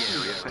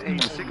else? for AIM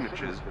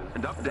signatures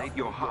and update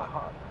your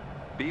HUD.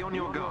 Be on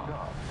your guard.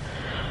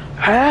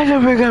 I don't know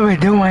what we're gonna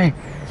be doing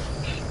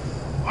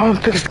on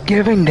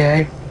Thanksgiving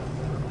Day.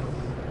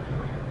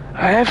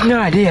 I have no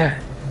idea.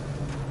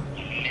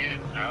 I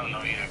don't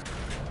know either.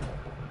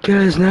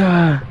 Cause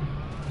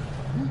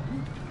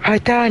I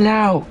found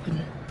out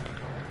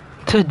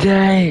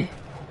today.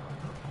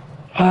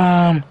 There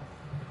are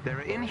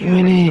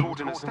Winnie. Inhumans caught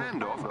in a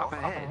standoff up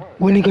ahead.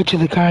 When you go to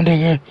the calendar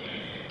here,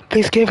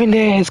 Thanksgiving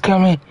Day is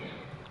coming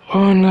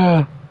on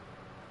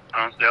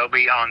They'll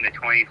be on the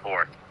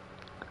 24th.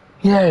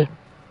 yeah,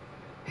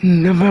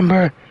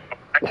 November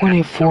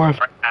 24th.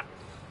 Right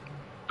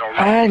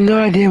I had no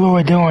idea what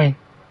we're doing.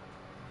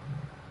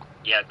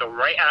 Yeah, so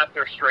right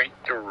after Strange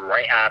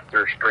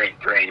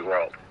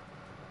World.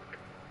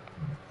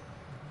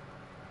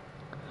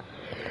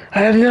 I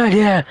have no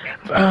idea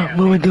what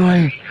we're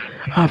doing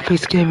on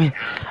Thanksgiving.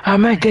 I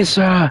might just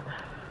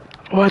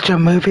watch a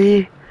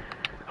movie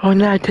on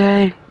that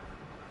day.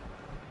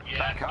 Yeah,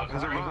 Backup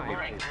has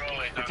arrived.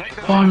 Protect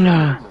the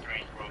On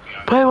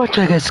probably watch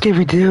like a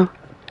Scooby-Doo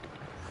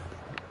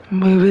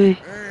movie.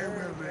 They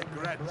will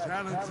regret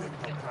challenging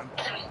the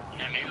country.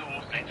 Yeah, maybe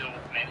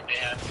they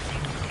have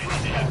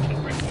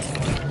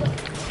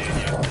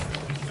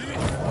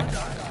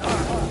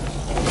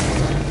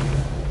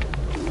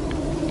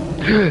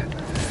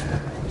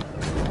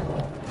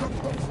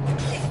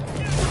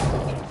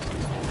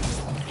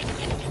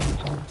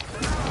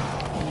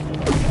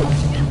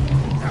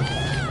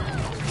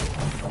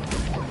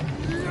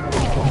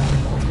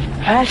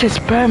I had some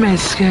Spider-Man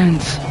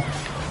skins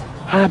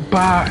at a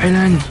bar, and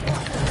then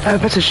I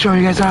was about to show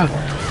you guys all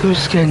those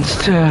skins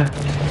too.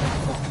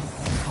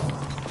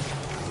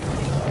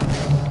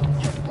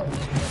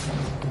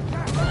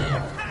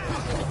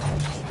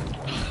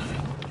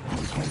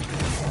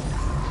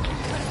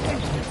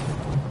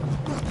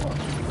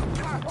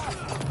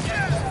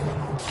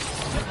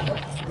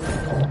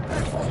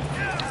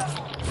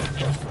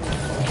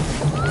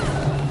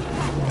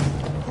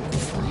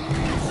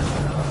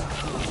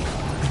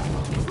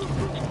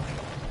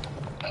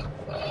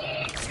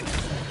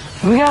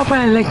 We gotta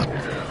find like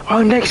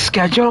our next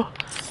schedule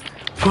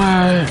for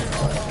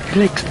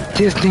like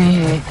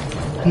Disney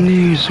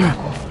news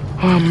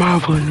or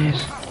Marvel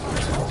news.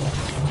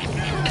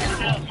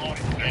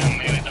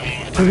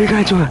 But we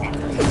gotta do it.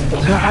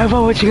 So I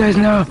will let you guys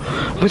know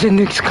what's the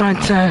next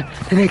content,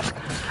 the next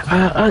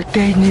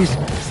update news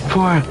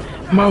for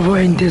Marvel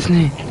and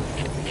Disney.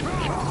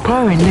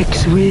 Probably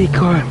next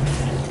week, or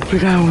we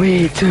gotta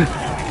wait to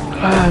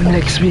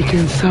next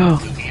weekend. So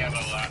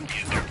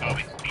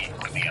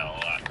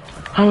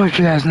I'll let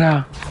you guys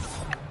know.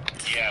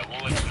 Yeah,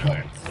 we'll let you know.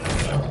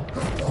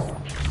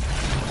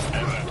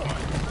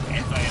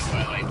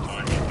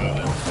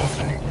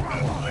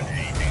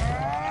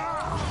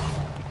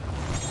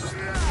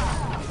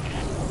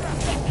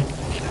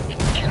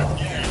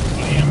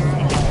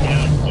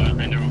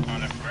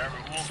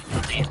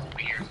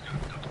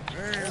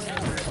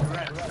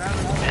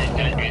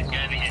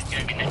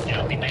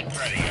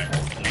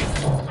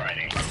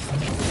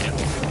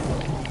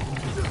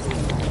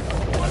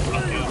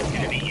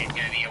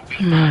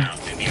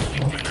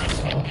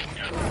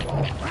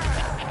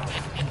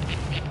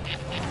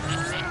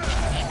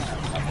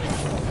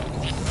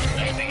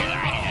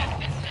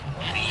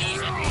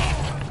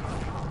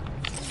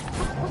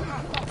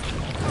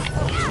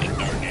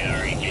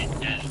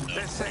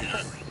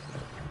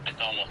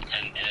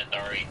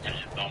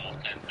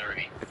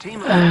 A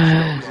team of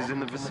watchdogs is in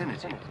the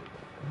vicinity.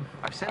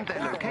 I've sent their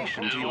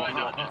location to your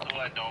hub.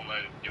 I don't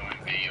like doing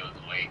videos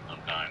late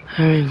sometimes.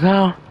 There we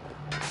go.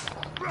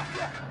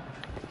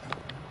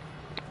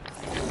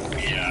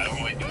 Yeah, I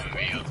don't like doing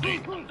videos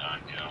late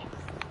sometimes, you know.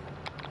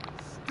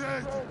 Stay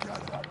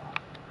together.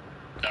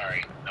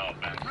 Sorry, no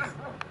offense.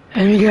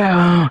 And we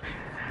got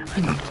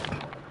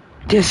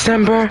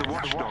December The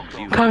watchdogs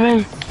you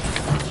coming.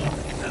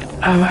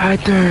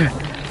 After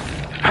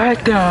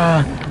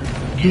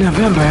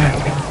November,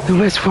 the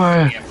wish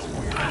for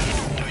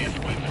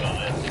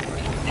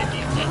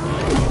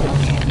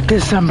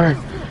December.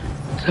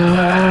 So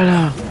I don't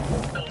know.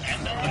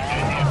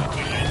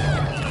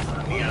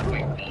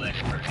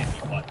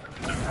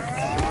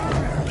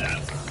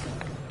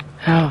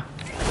 How?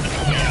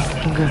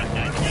 Okay.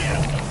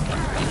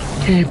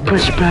 Okay,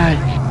 push back.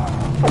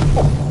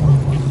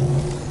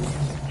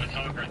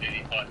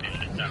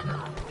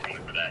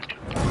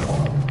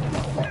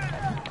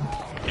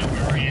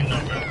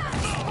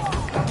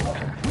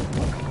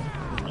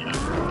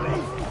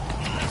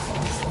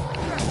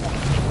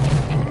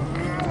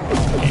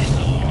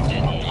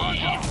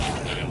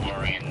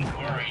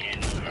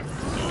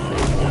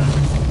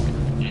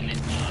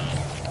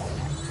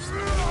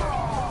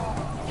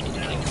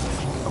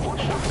 A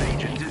watchdog's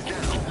agent is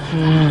down.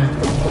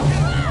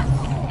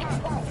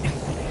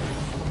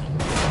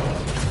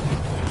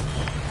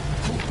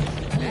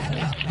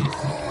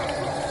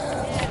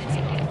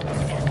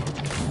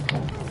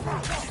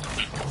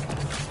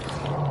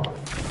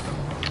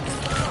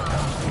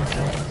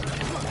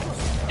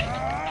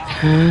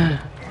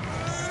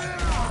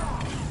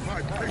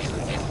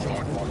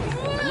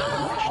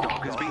 Another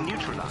watchdog has been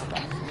neutralized.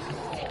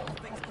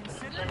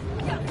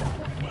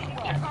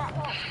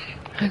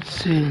 Let's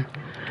see.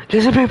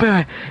 There's a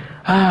paper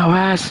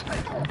last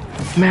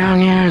down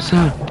here, so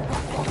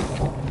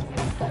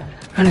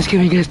I'm just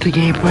giving you guys the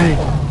gameplay.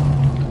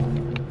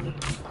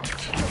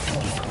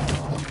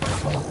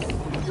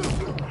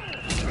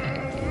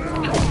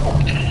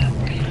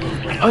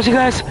 Also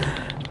guys,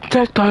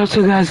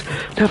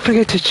 don't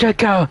forget to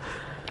check out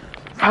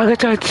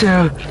Avatar 2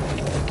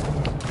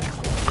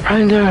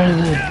 Under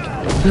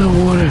the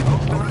Water.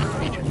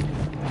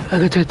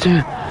 Avatar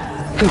 2,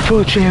 the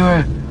full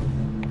trailer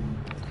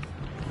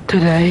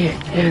today,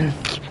 and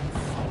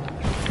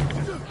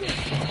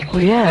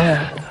Well,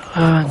 yeah,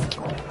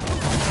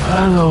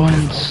 other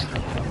ones.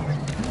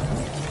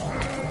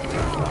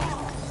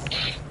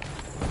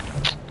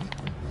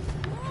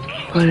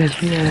 But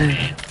it's,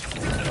 yeah.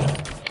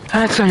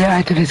 That's so yeah,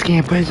 after this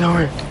gameplay is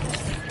over.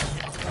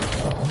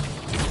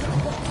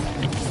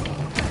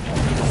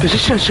 But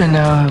it's just an,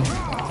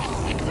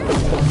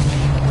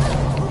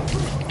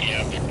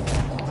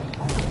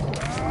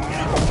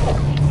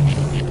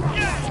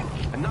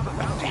 Another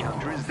bounty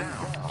hunter is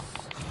down.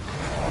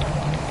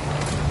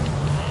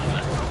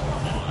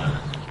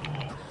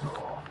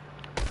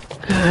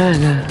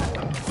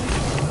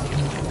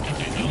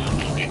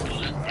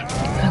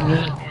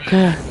 good,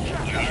 good.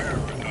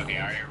 Okay,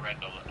 I already read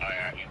the list.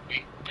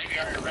 Maybe I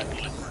already read the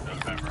list for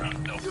November. I'm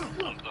still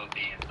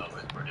seeing the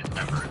list for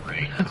December,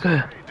 right? Okay.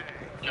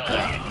 No, not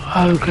yet.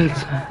 Oh, good. The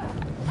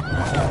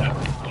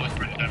list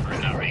for December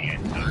is not ready yet.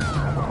 So, we're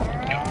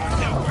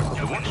The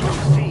still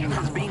Watchdog's team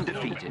has been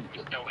defeated.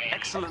 still in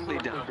Excellently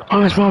done.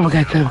 Oh, it's more we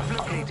got them. I've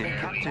located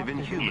captive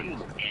Inhumans.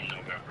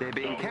 November. They're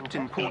being kept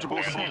in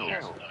portable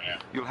cells.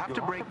 You'll have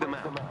to break them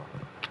out.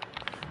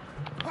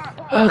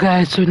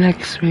 Okay, so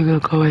next we will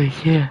go right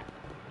here.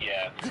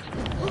 Yeah.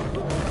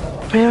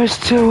 Man, it's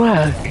too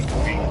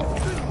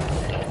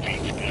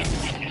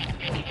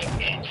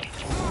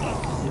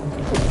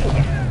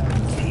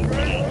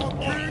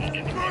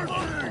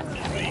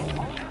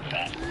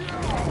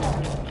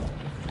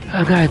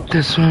I got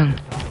this one.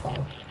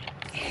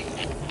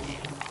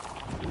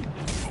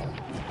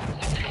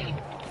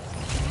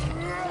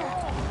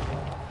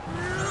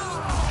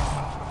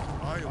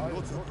 I am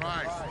not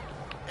surprised.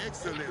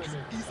 Excellence is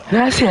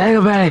That's it,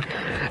 everybody.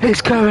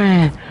 It's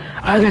coming.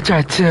 I got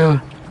that too.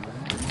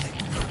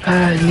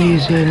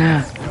 News right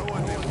now.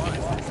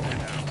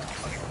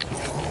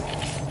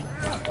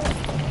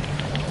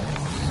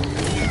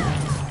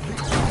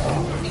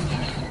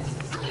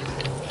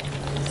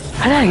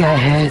 How did I get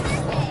ahead?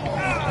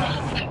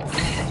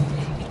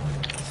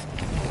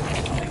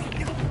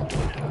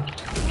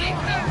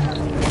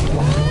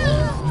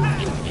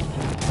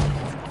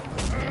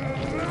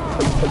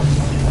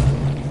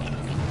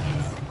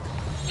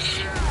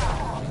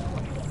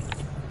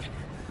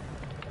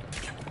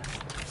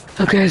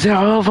 Okay, is that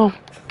all of them?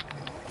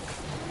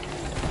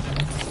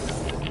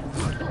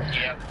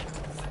 Yep.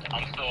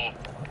 I'm still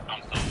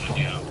with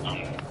you.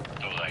 I'm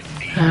still like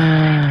seeing but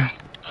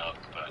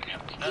yeah,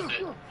 that's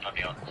it.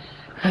 Nothing else.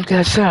 I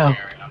guess so. I'm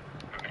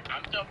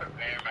still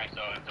preparing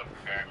myself. I'm still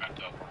preparing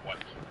myself for what's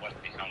to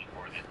come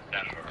for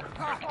December,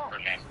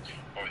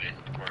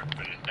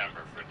 for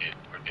December for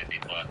Disney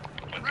Plus.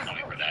 What's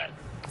coming for that?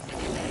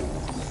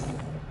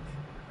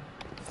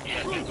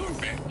 Yeah, since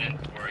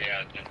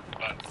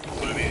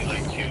maybe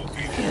like 2, 3 more.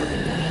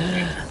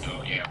 So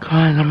yeah.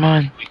 Come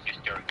on. We should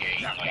start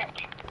getting like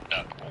some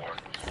stuff for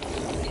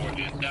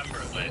December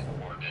list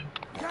for the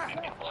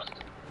Disney Plus.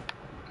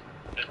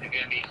 This is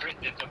gonna be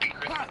Christmas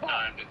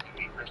time. This will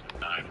be Christmas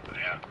time. So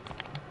yeah.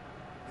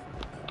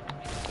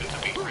 This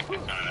will be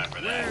Christmas time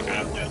after that.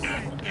 After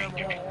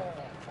Thanksgiving.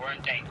 We're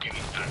in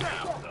Thanksgiving time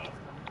now, so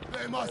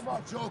They must be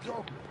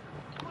joking.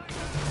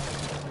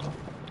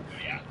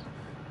 yeah.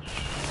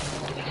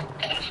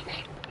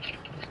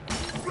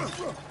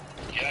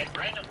 Yeah,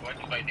 Brandon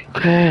wasn't like this.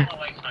 Okay. I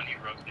like honey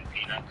roasted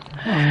peanuts.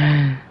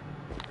 And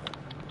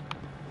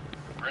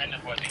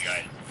Brandon was the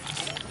guy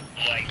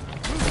who liked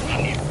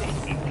honey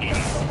roasted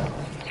peanuts.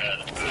 I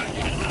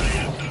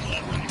absolutely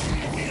love honey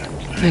roasted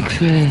peanuts. next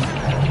week.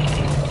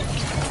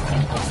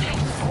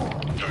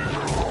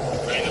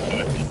 Brandon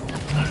was.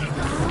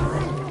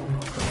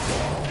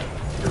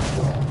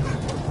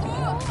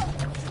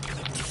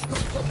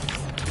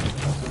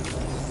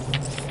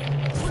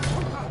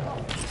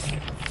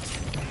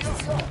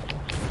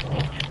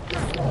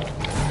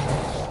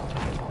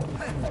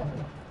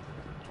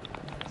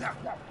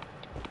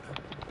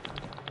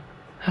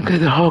 Okay,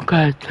 the whole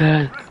guy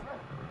dead.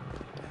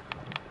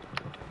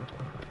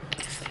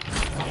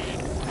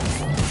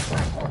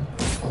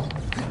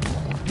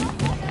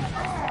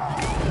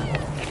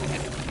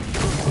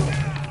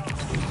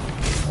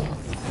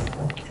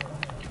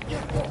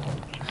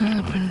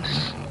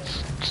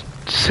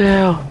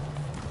 Sale.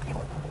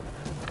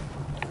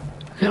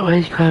 Get what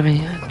he's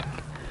coming.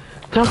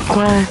 Don't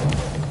cry.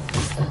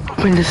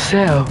 Open the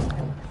cell.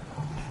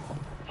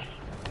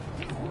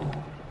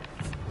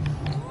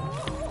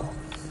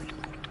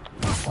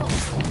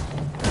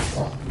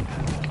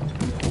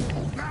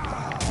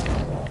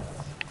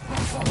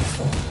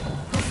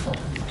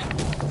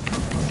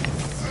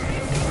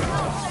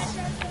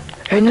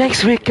 And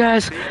next week,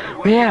 guys,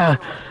 we have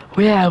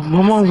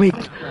one more week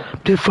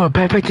before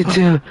Perfect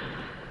 2.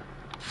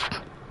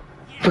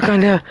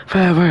 Wakanda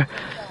Forever.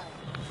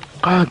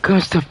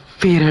 Ghost of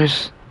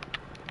Feeders.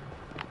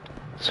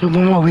 So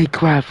one more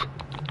week left.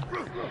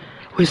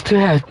 We still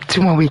have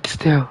 2 more weeks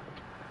still.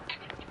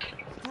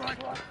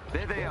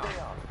 There they are.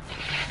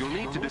 You'll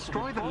need to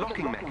destroy the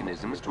locking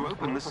mechanisms to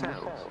open the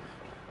cells.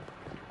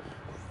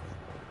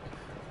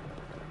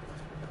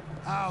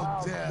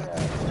 How dare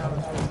they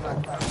challenge me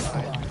like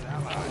vampires,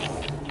 am I?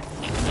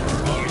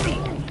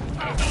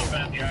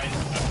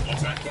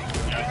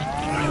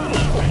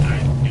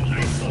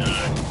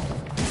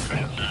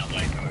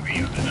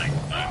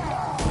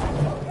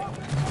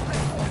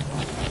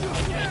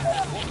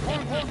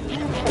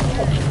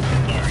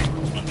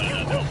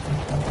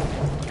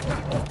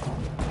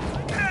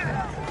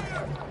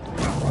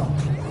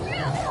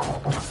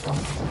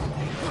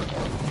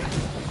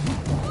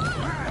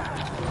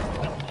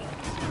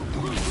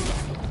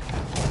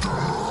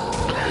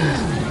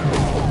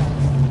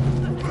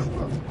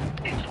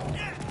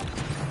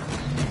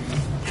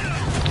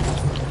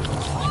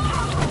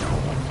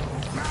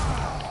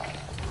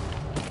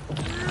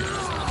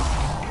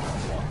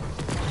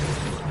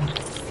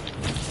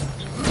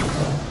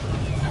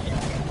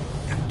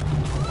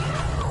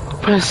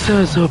 Press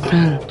doors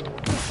open.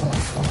 This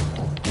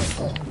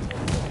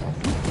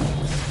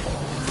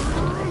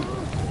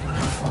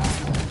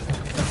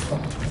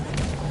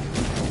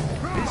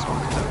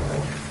one is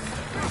open.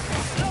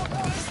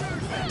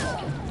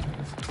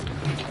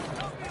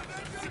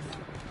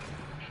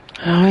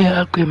 I need to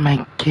upgrade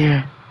my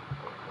gear.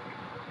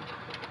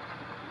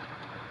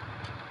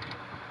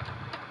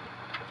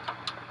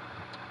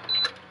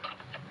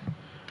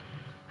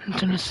 I'm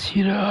gonna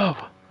shoot it up.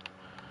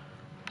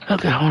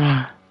 Okay, hold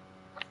on.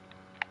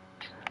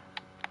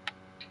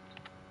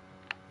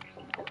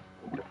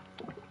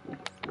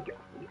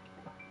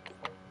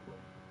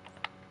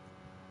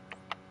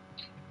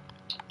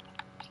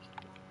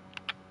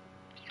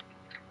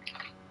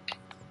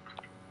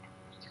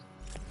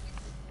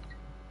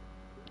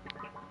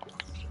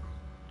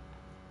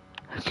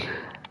 Okay.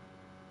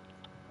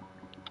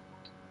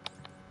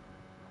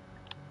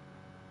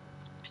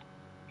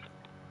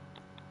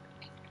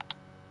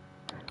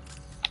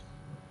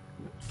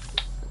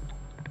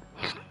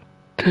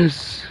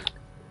 This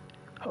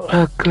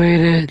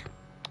upgraded.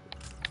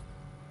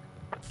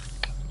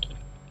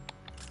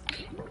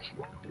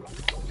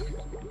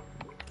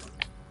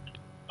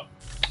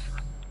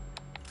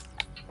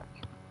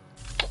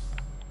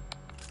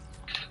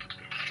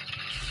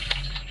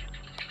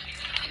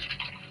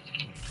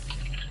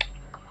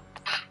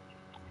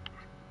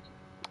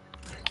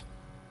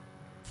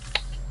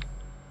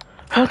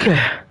 Okay,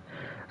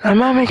 I'm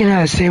not making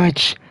that a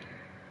sandwich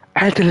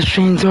after the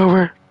stream's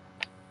over.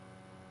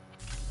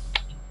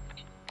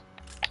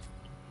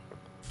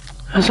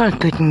 I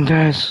started thinking,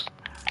 guys.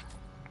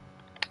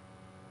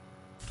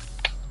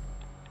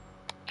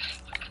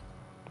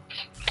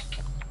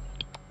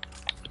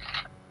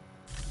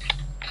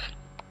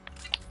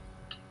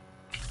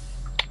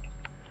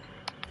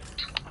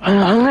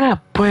 I'm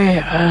gonna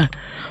play,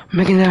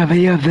 making that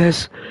video of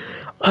this,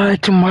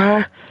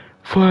 tomorrow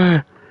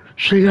for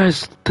show you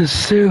guys the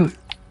suit.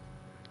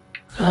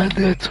 I'll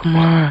do it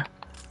tomorrow.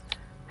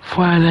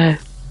 Friday.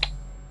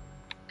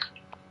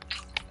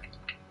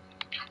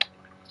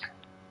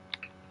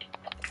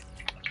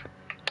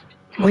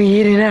 What are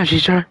you eating now,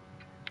 Teacher?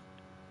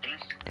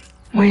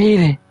 What are you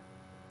eating?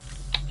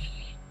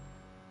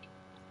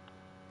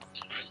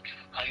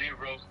 Honey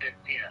roasted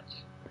peanuts.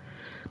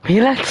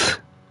 Peanuts?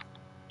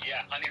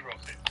 Yeah, honey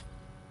roasted.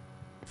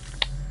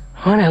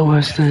 Honey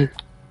roasted.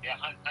 Yeah,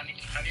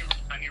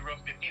 honey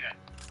roasted peanuts.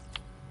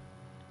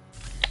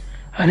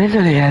 I didn't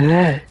know they had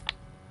that.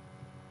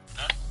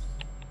 Huh?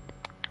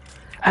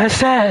 I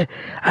said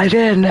I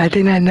did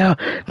not know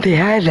they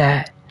had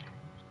that.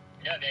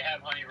 Yeah, they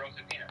have honey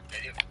roasted peanuts.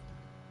 They do.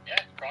 Yeah,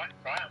 try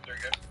them. They're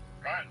good.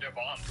 Try them. They're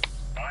bomb.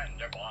 Try them.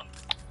 They're bomb.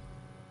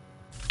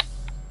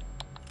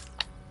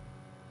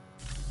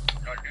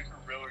 No, you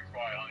should really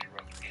try honey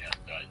roasted peanuts.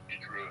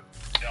 It's really,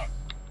 yeah.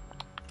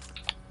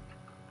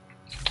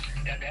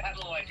 Yeah, they have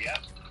them like, yeah.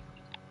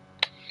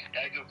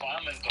 Yeah, you can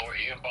find them in stores.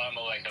 You can find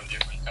them like some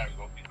different type of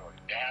grocery stores.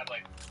 They have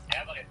like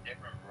a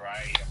different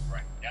variety of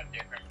brands. They have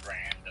different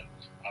brands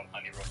of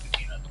honey roasted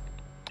peanuts.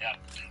 Yeah,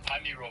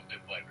 honey roasted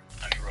flavor.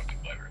 Honey roasted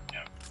flavor.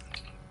 Yeah.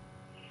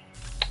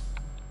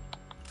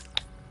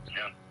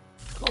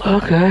 Yeah.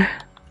 Okay.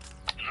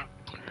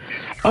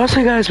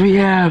 Also, guys, we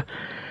have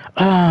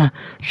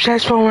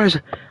Transformers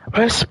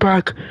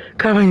Earthspark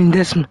coming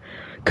this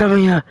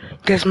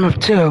month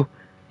too.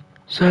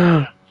 So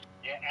And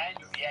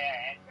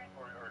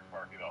for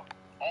Park, you know,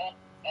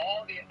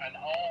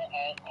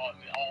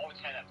 all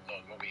 10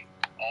 episodes will be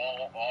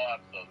all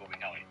episodes will be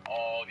coming.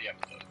 All the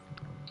episodes,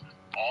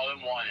 all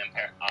in one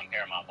on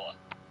Paramount Plus.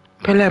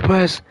 Paramount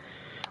Plus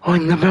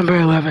on November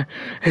 11th,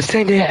 the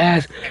same day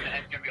as And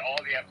it's gonna be all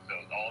the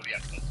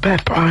episodes.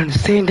 Pep on the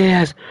same day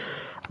as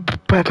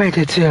Black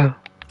Panther 2. Yeah,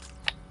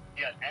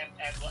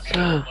 and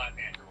So Black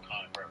Panther will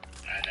come forever.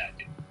 And that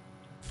too.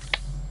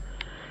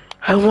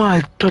 I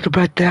want to talk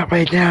about that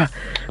right now,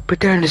 but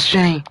they're in the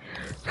stream,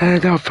 so I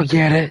don't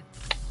forget it.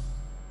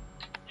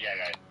 Yeah,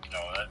 guys. No,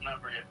 let's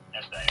not forget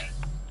that, guys.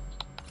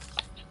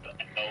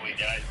 Oh, we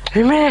guys.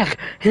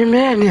 He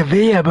made a new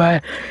video,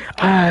 but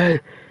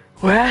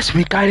last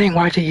week I didn't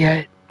watch it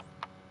yet.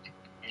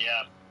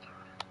 Yeah,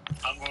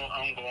 I'm going to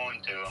watch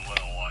it too.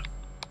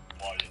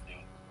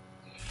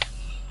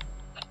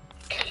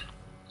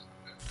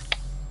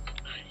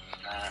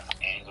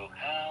 Angel,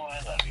 how I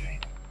love you,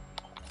 Angel.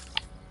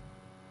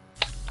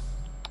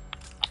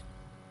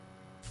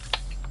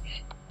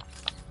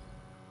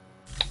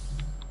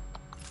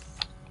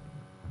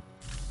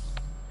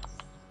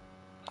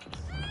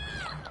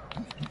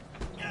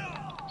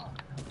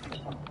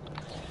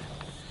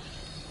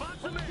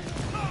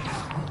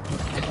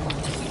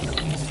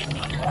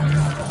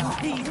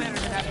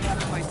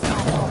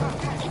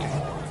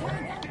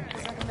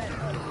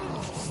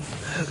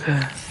 Okay.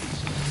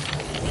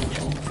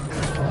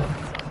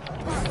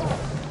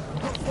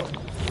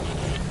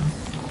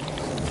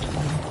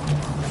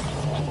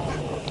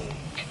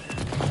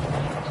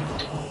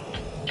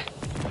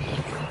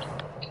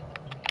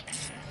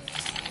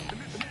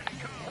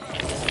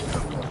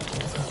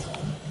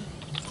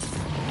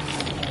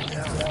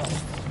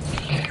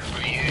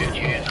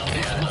 You didn't know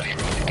they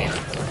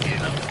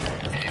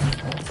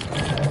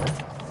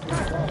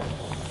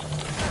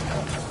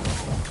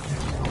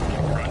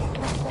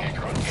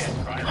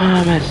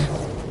miss.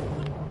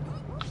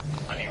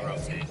 Honey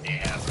roast, they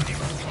have honey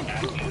roast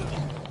tattoos.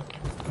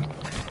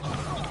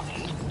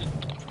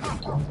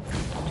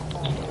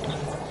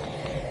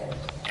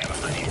 They have a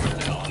honey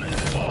roast element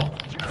as well.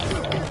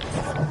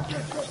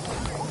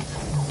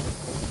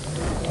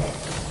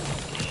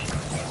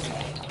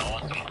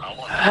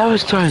 I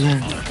was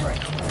charging.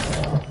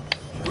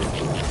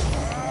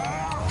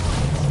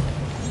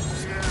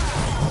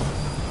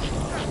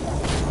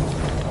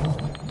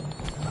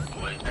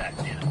 What is that?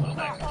 It looks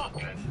like it's all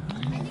good.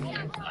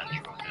 Honey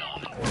roast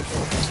element.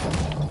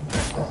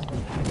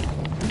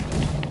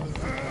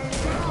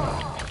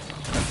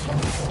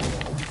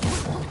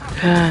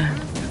 Yeah.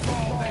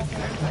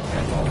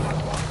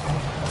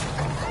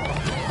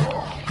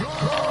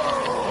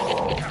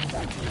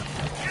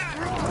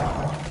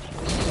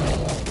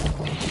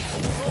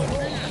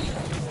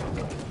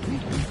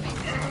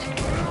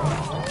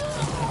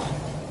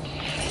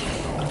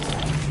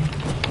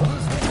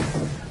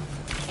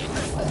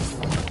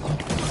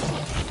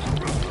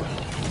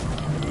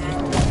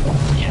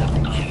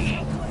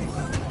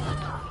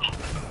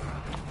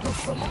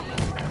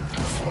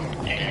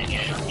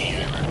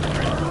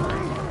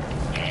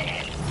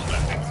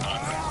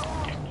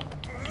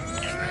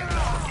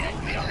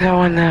 That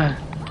one there.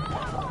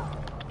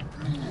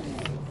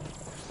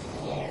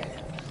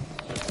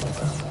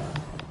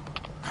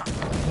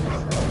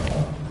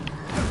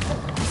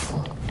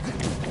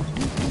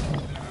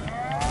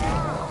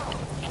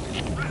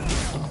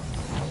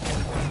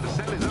 The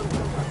cell is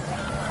open.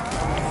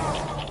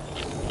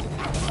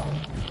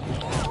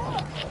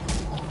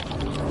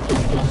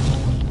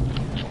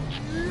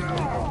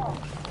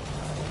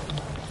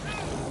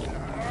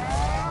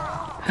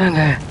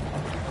 Okay.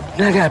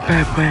 That got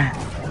bad plan.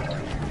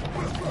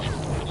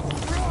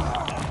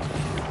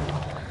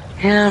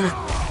 Him.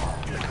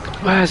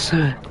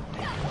 Bastard.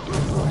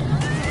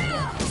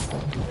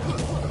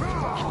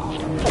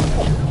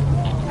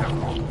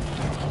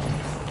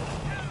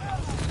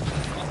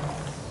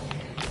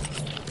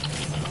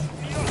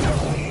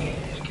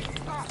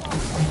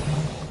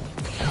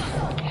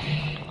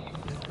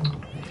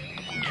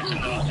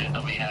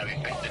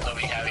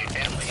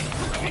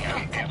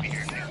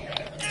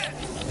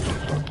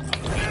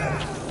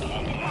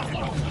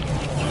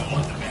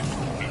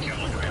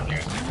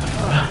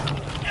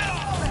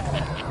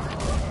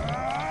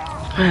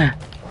 Man.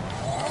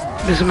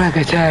 This make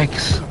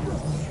attacks.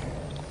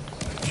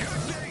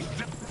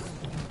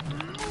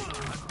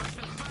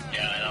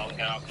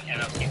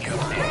 And I'll keep you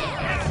updated.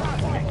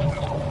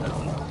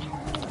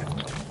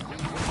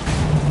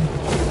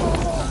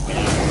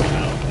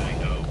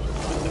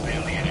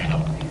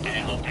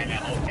 And I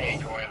hope they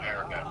enjoy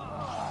America.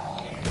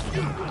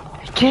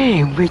 He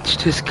can't reach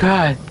this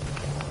guy.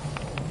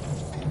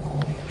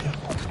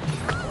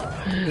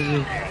 Where is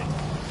he?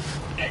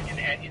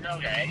 And you know,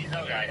 guys,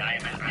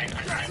 I'm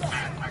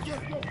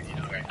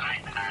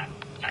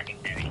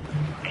Pakistani,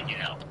 and you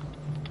know.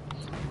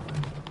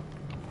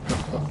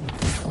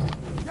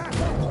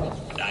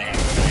 I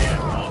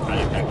have all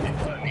kinds of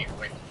things with me.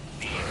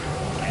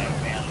 I have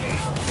family,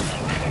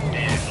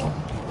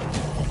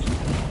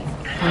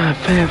 Ah,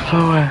 fan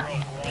forward.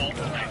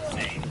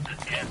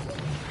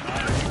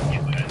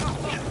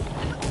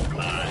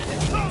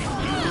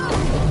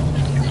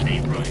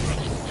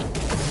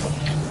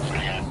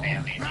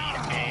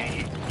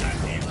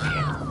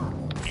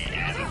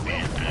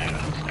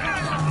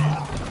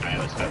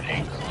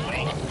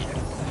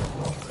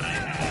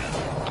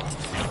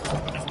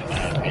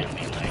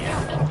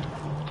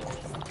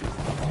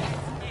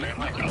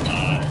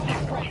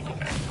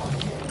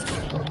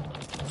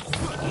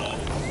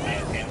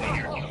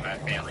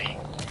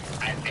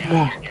 Come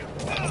on.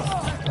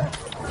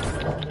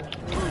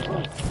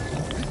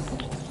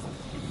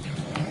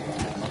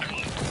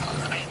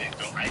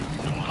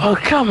 Oh,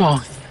 come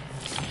on.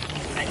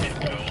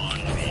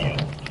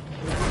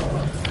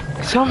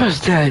 It's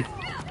almost dead.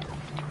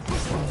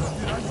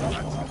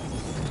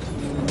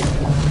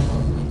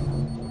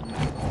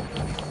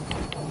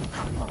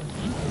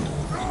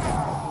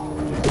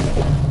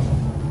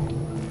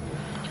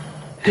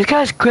 The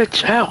guy's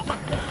glitched out.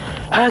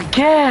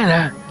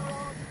 Again.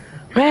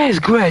 Man, he's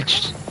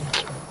glitched.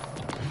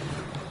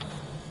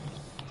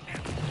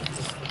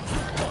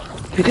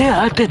 They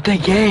didn't update the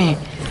game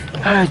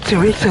 2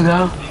 weeks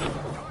ago.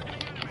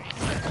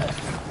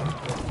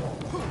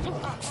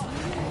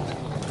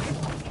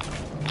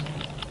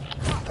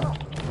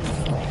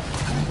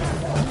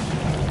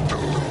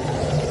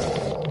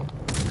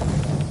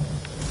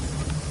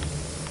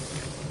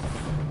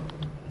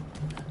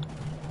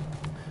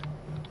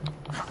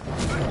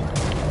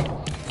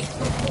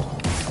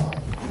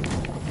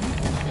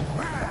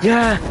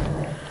 Yeah,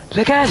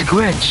 the guy's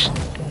glitched.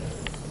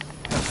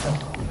 The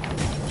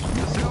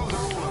cells are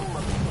all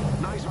open.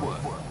 Nice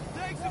work.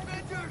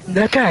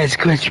 That guy is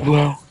glitched,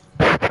 bro.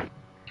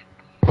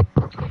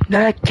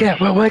 That cat,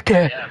 what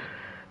the?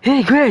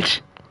 He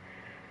glitched.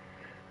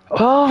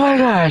 Oh my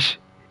gosh.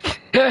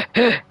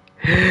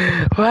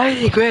 Why is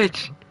he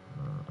glitch?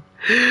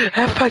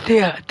 I fucked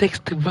it up. Thanks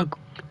to bug.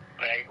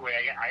 Wait,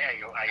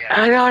 I gotta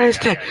I don't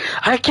understand.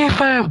 I can't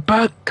find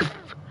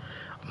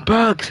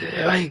bugs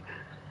like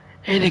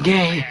in the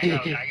game.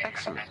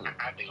 Excellent. I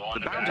have to go on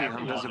The bounty I have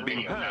to go hunters on have the been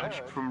video now.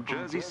 purged from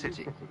Jersey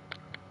City.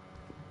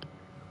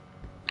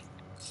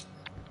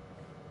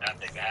 I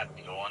have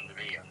to go on the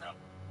video now.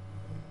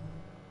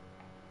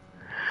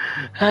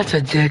 That's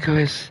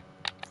ridiculous.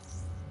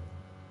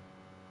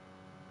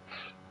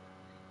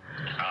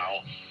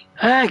 Ow.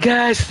 Alright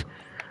guys.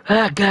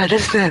 Alright guys,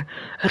 this is the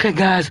okay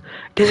guys,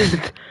 this is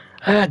the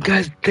alright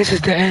guys, this is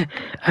the end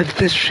of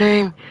the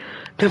stream.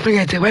 Don't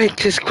forget to like,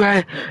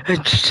 subscribe,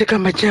 and check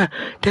out my channel,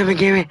 Devin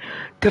Gaming.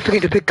 Don't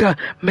forget to pick up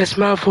Miss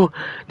Marvel,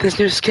 this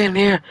new skin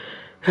here.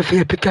 Don't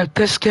forget to pick up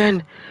this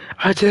skin.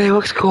 Today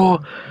looks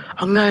cool.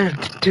 I'm gonna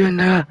do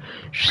another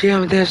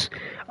stream of this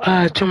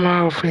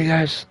tomorrow for you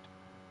guys.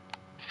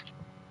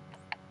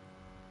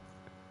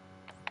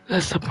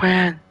 That's the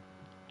plan.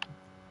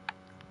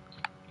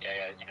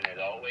 Yeah, and as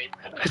always,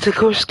 It's a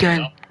cool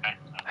skin.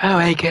 I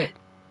like it.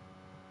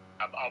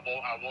 I've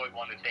always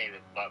wanted to say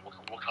this, but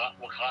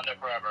Wakanda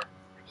forever.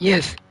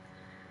 Yes.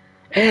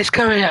 And it's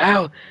coming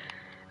out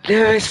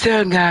very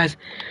soon, guys.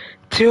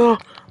 2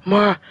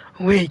 more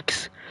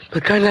weeks.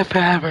 Wakanda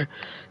forever.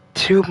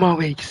 2 more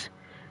weeks.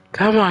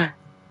 Come on.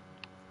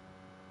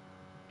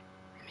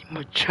 Need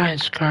more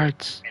Giants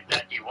cards. It's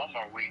actually one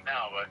more week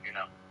now, but you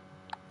know.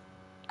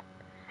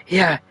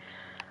 Yeah.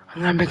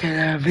 I'm gonna make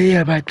a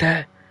video about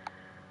that.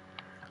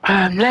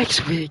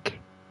 Next week.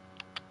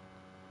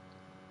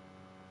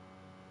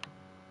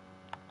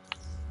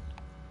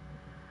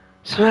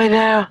 So right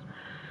now,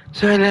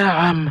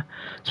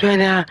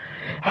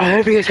 I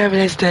hope you guys have a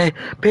nice day.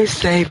 Be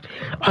safe.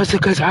 Also,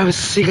 because I will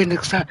see you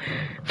next time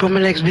for my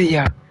next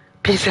video.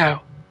 Peace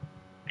out.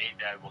 Ain't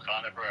that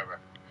Wakanda forever.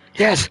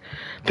 Yes,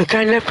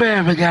 Wakanda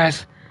forever,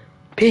 guys.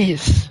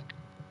 Peace.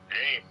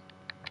 Hey.